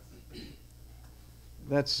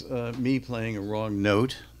 That's me playing a wrong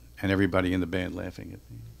note and everybody in the band laughing at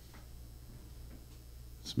me.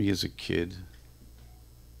 It's me as a kid.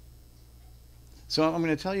 So I'm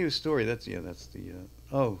going to tell you a story. That's the,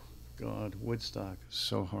 oh God, Woodstock,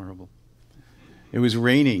 so horrible. It was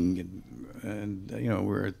raining and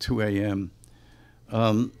we're at 2 a.m.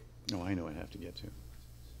 Oh, I know I have to get to.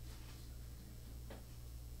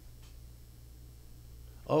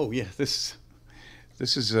 Oh yeah, this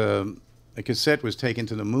is a cassette was taken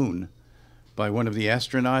to the moon by one of the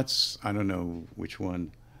astronauts. I don't know which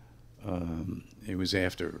one. It was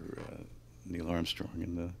after Neil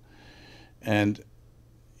Armstrong, and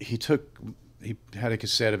he had a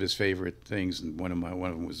cassette of his favorite things, and one of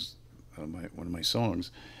them was one of my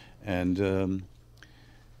songs, and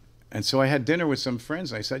so I had dinner with some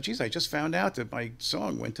friends. And I said, "Geez, I just found out that my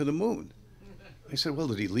song went to the moon." They said, "Well,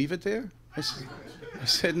 did he leave it there?" I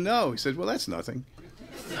said, "No." He said, "Well, that's nothing."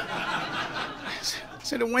 I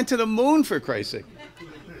said, "It went to the moon, for Christ's sake."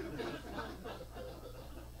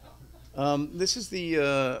 This is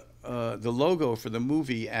the logo for the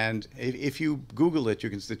movie, and if you Google it,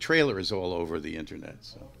 the trailer is all over the internet.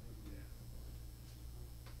 So.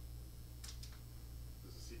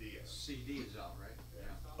 CD is out, right?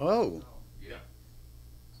 Yeah. Oh. Yeah.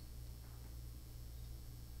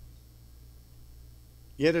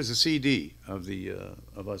 Yeah, there's a CD of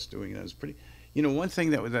of us doing that. It was pretty. One thing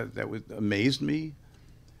that amazed me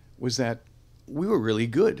was that we were really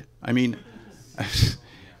good. I mean,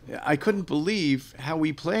 I couldn't believe how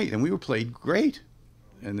we played, and we played great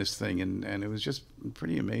in this thing, and it was just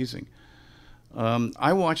pretty amazing.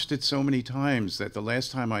 I watched it so many times that the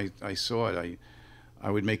last time I saw it, I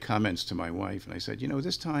would make comments to my wife, and I said,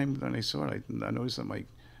 this time when I saw it, I noticed that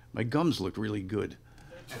my gums looked really good.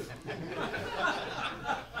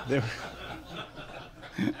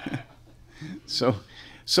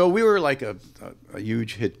 So we were like a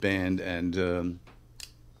huge hit band, and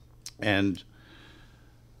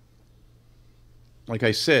like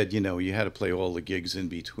I said, you know, you had to play all the gigs in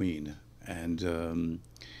between, and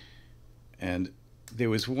there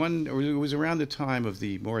was one. Or it was around the time of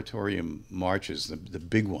the moratorium marches, the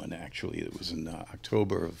big one actually. It was in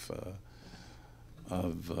October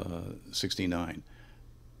of '69.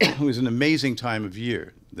 It was an amazing time of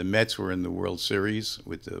year. The Mets were in the World Series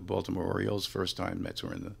with the Baltimore Orioles. First time Mets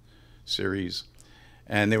were in the series.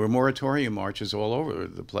 And there were moratorium marches all over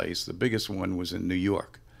the place. The biggest one was in New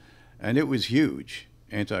York. And it was huge,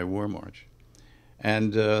 anti-war march.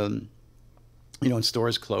 And, you know, and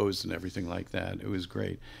stores closed and everything like that. It was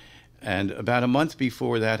great. And about a month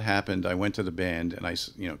before that happened, I went to the band, and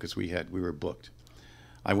you know, because we were booked.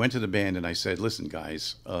 I went to the band and I said, listen,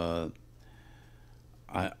 guys,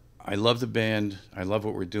 I love the band. I love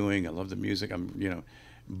what we're doing. I love the music. You know,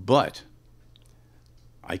 but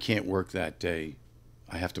I can't work that day.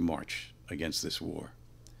 I have to march against this war.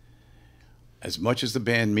 As much as the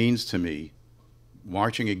band means to me,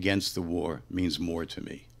 marching against the war means more to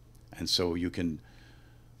me. And so you can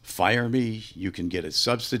fire me. You can get a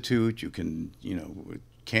substitute. You can, you know,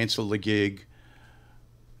 cancel the gig.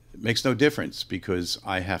 It makes no difference because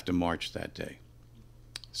I have to march that day.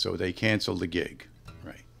 So they canceled the gig.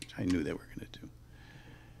 I knew they were going to do.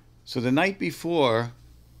 So the night before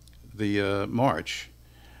the march,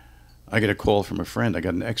 I get a call from a friend. I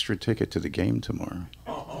got an extra ticket to the game tomorrow.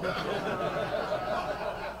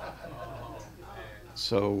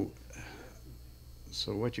 So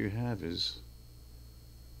what you have is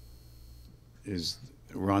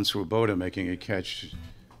Ron Swoboda making a catch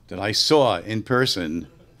that I saw in person.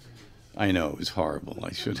 I know, it was horrible.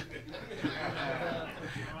 I should.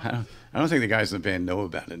 I don't think the guys in the band know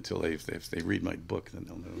about it until if they read my book, then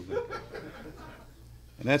they'll know about it.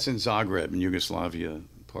 And that's in Zagreb, in Yugoslavia,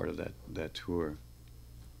 part of that tour.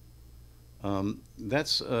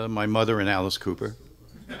 That's my mother and Alice Cooper.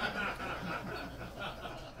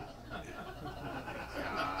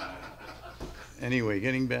 Anyway,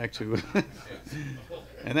 getting back to,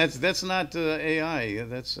 and that's not AI.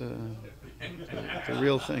 That's the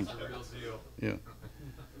real thing. Yeah.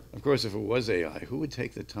 Of course, if it was AI, who would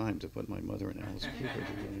take the time to put my mother and Alice Cooper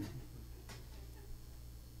together?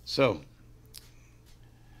 So,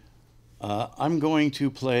 I'm going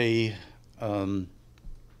to play,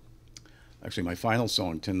 actually my final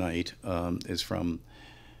song tonight is from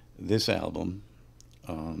this album,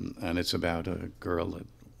 and it's about a girl that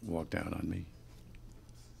walked out on me.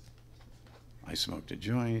 I smoked a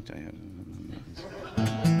joint, I had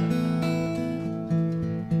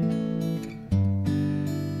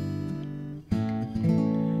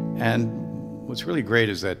And what's really great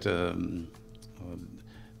is that the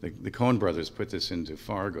Coen brothers put this into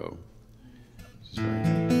Fargo.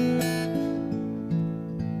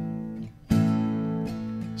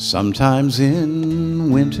 Sometimes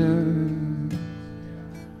in winter,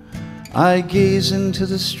 I gaze into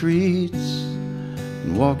the streets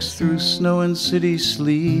and walks through snow and city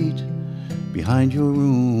sleet behind your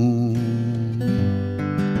room.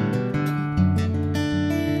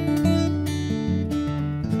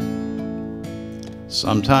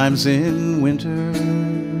 Sometimes in winter,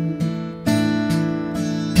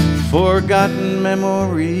 forgotten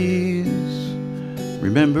memories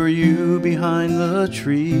remember you behind the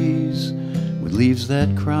trees with leaves that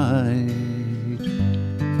cried.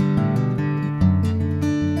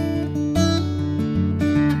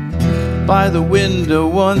 By the window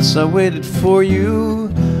once I waited for you,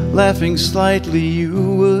 laughing slightly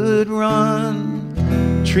you would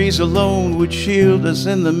run. Trees alone would shield us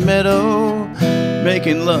in the meadow,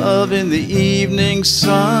 making love in the evening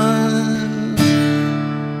sun.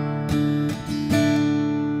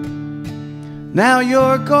 Now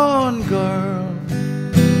you're gone, girl,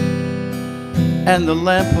 and the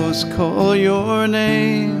lampposts call your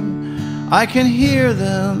name. I can hear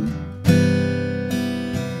them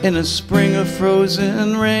in a spring of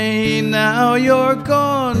frozen rain. Now you're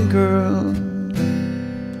gone, girl,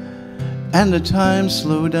 and the time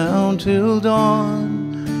slowed down till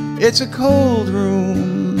dawn. It's a cold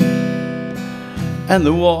room, and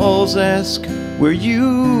the walls ask where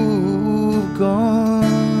you've gone.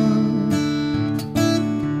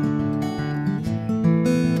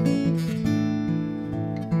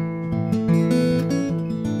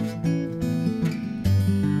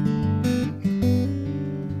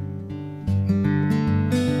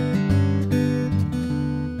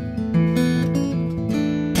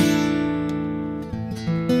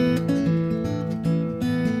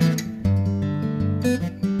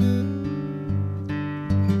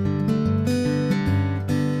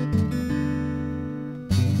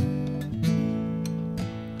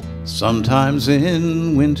 Sometimes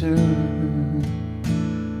in winter,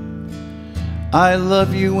 I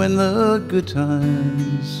love you in the good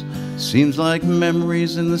times. Seems like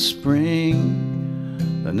memories in the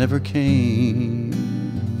spring that never came.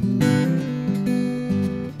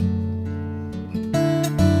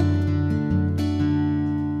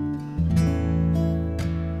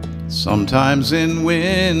 Sometimes in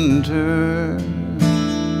winter,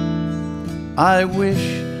 I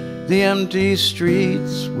wish the empty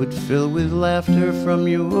streets would fill with laughter from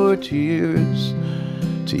your tears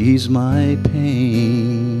to ease my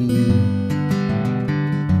pain.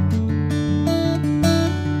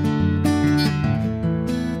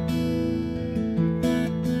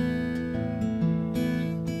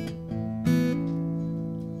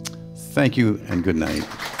 Thank you and good night.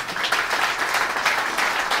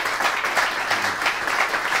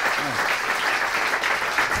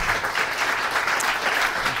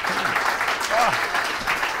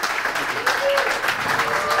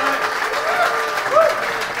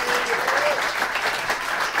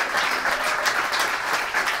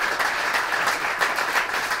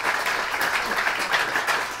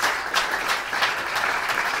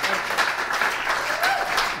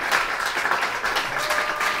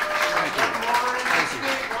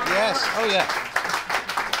 Oh, yeah.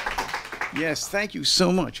 Yes, thank you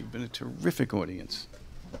so much. You've been a terrific audience.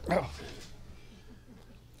 Oh.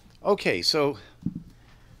 Okay, so,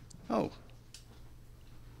 Hard to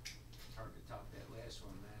top that last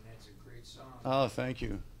one, man. That's a great song. Oh, thank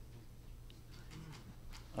you.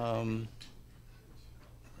 Where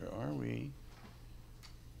are we?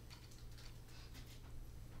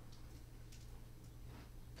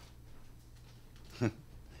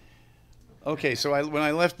 Okay, so when I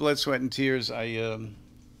left Blood, Sweat, and Tears, I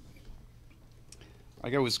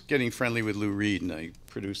was getting friendly with Lou Reed, and I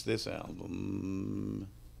produced this album,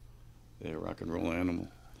 there, Rock and Roll Animal.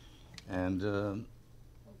 And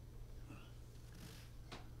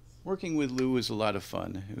working with Lou was a lot of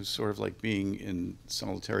fun. It was sort of like being in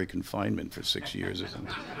solitary confinement for 6 years or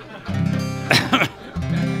something.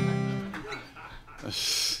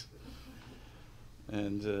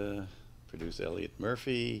 And produced Elliot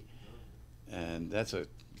Murphy. And that's a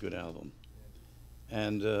good album.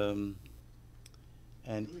 And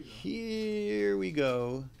here we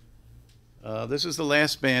go. This is the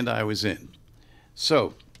last band I was in.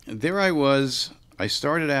 So there I was. I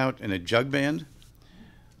started out in a jug band.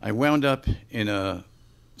 I wound up in a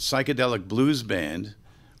psychedelic blues band,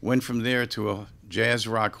 went from there to a jazz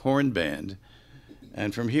rock horn band,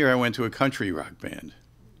 and from here I went to a country rock band.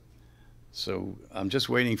 So I'm just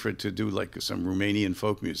waiting for it to do like some Romanian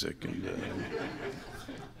folk music. And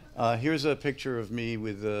here's a picture of me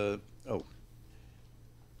with, oh,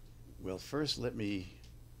 well, first let me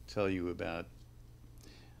tell you about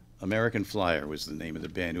American Flyer was the name of the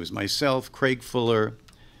band. It was myself, Craig Fuller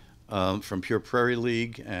from Pure Prairie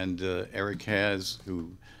League, and Eric Kaz,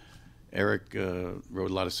 who, Eric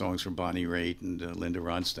wrote a lot of songs from Bonnie Raitt and Linda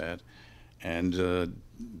Ronstadt, and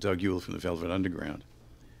Doug Yule from the Velvet Underground.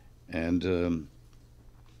 And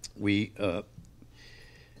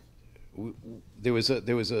there was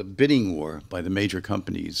a bidding war by the major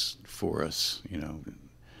companies for us, you know,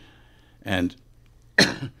 and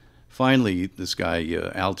finally this guy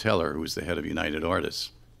Al Teller, who was the head of United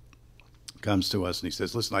Artists, comes to us and he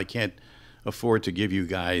says, "Listen, I can't afford to give you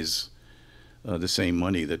guys the same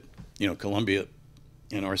money that Columbia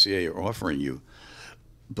and RCA are offering you.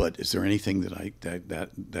 But is there anything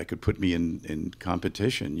that could put me in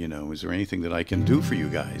competition? Is there anything that I can do for you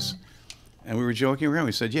guys?" And we were joking around.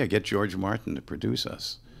 We said, "Yeah, get George Martin to produce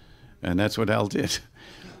us," and that's what Al did.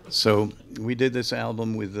 So we did this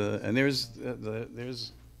album with, and there's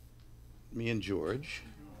me and George,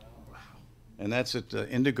 and that's at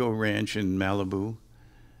Indigo Ranch in Malibu,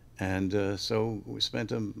 and so we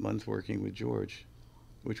spent a month working with George,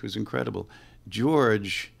 which was incredible.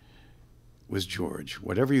 George was George.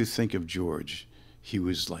 Whatever you think of George, he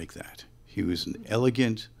was like that. He was an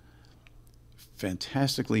elegant,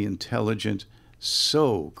 fantastically intelligent,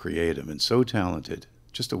 so creative and so talented.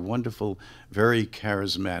 Just a wonderful, very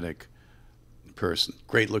charismatic person.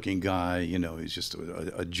 Great-looking guy. He's just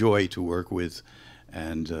a joy to work with,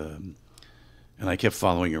 and I kept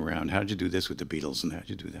following around. How'd you do this with the Beatles, and how'd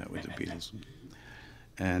you do that with the Beatles?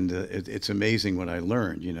 And it's amazing what I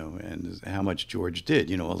learned, and how much George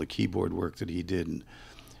did, all the keyboard work that he did,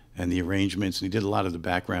 and the arrangements. And he did a lot of the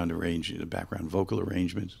background vocal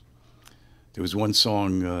arrangements. There was one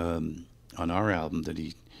song on our album that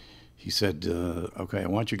he said, "Okay, I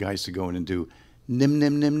want you guys to go in and do nim,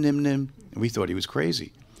 nim, nim, nim, nim." And we thought he was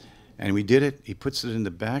crazy. And we did it. He puts it in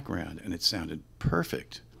the background, and it sounded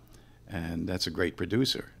perfect. And that's a great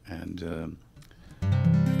producer. And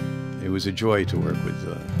it was a joy to work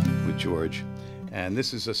with George. And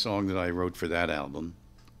this is a song that I wrote for that album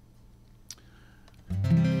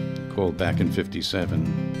called Back in '57.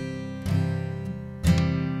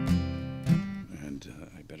 And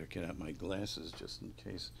I better get out my glasses just in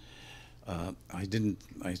case. I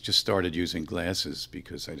just started using glasses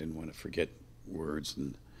because I didn't want to forget words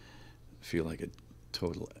and feel like a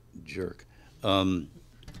total jerk. And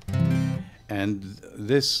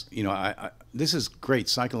this, you know, this is great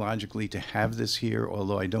psychologically to have this here,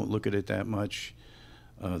 although I don't look at it that much,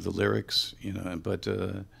 the lyrics, you know, but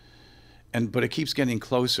it keeps getting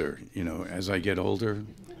closer, you know, as I get older.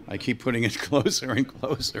 I keep putting it closer and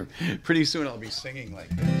closer. Pretty soon I'll be singing like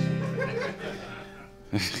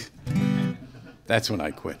this. That's when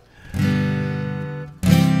I quit.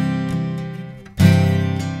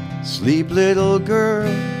 Sleep, little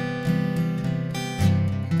girl,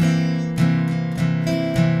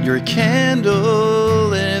 you're a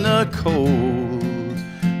candle in a cold,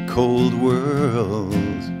 cold world.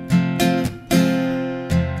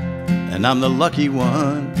 And I'm the lucky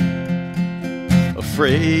one,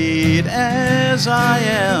 afraid as I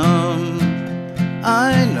am.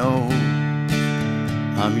 I know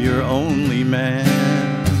I'm your only man.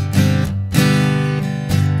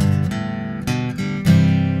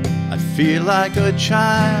 I feel like a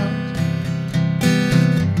child.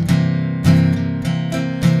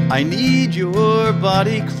 I need your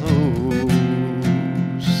body close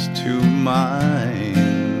to mine.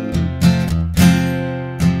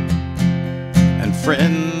 And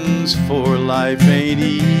friends for life ain't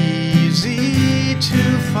easy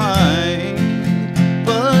to find,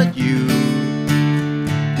 but you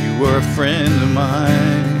were a friend of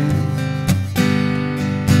mine.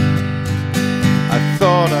 I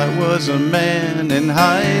thought I was a man in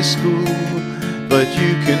high school, but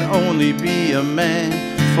you can only be a man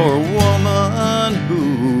for a woman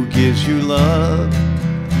who gives you love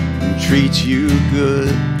and treats you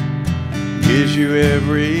good, gives you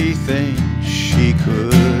everything she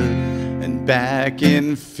could. And back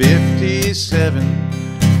in '57,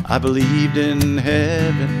 I believed in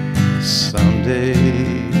heaven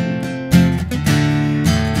someday.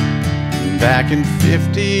 Back in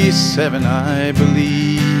 '57, I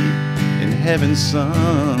believe in heaven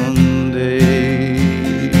someday.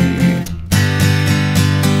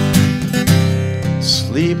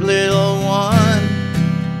 Sleep, little one,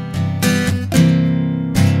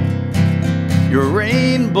 your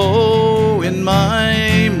rainbow in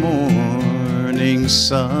my morning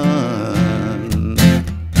sun.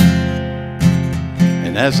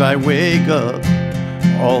 And as I wake up,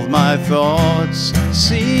 all my thoughts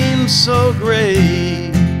seem so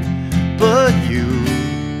gray, but you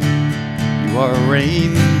are a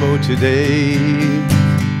rainbow today.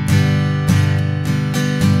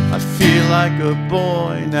 I feel like a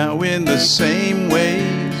boy now in the same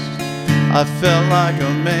ways I felt like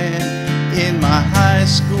a man in my high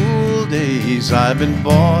school days. I've been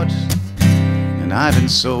bought and I've been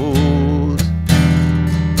sold,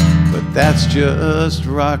 but that's just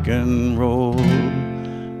rock and roll.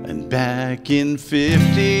 And back in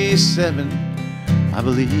 '57, I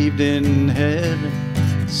believed in heaven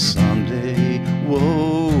someday.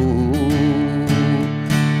 Whoa.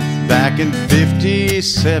 Back in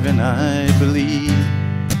 '57, I believe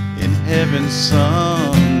in heaven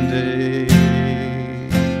someday.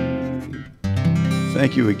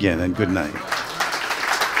 Thank you again, and good night.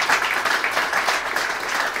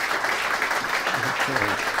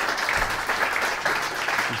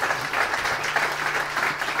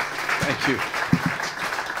 Thank you.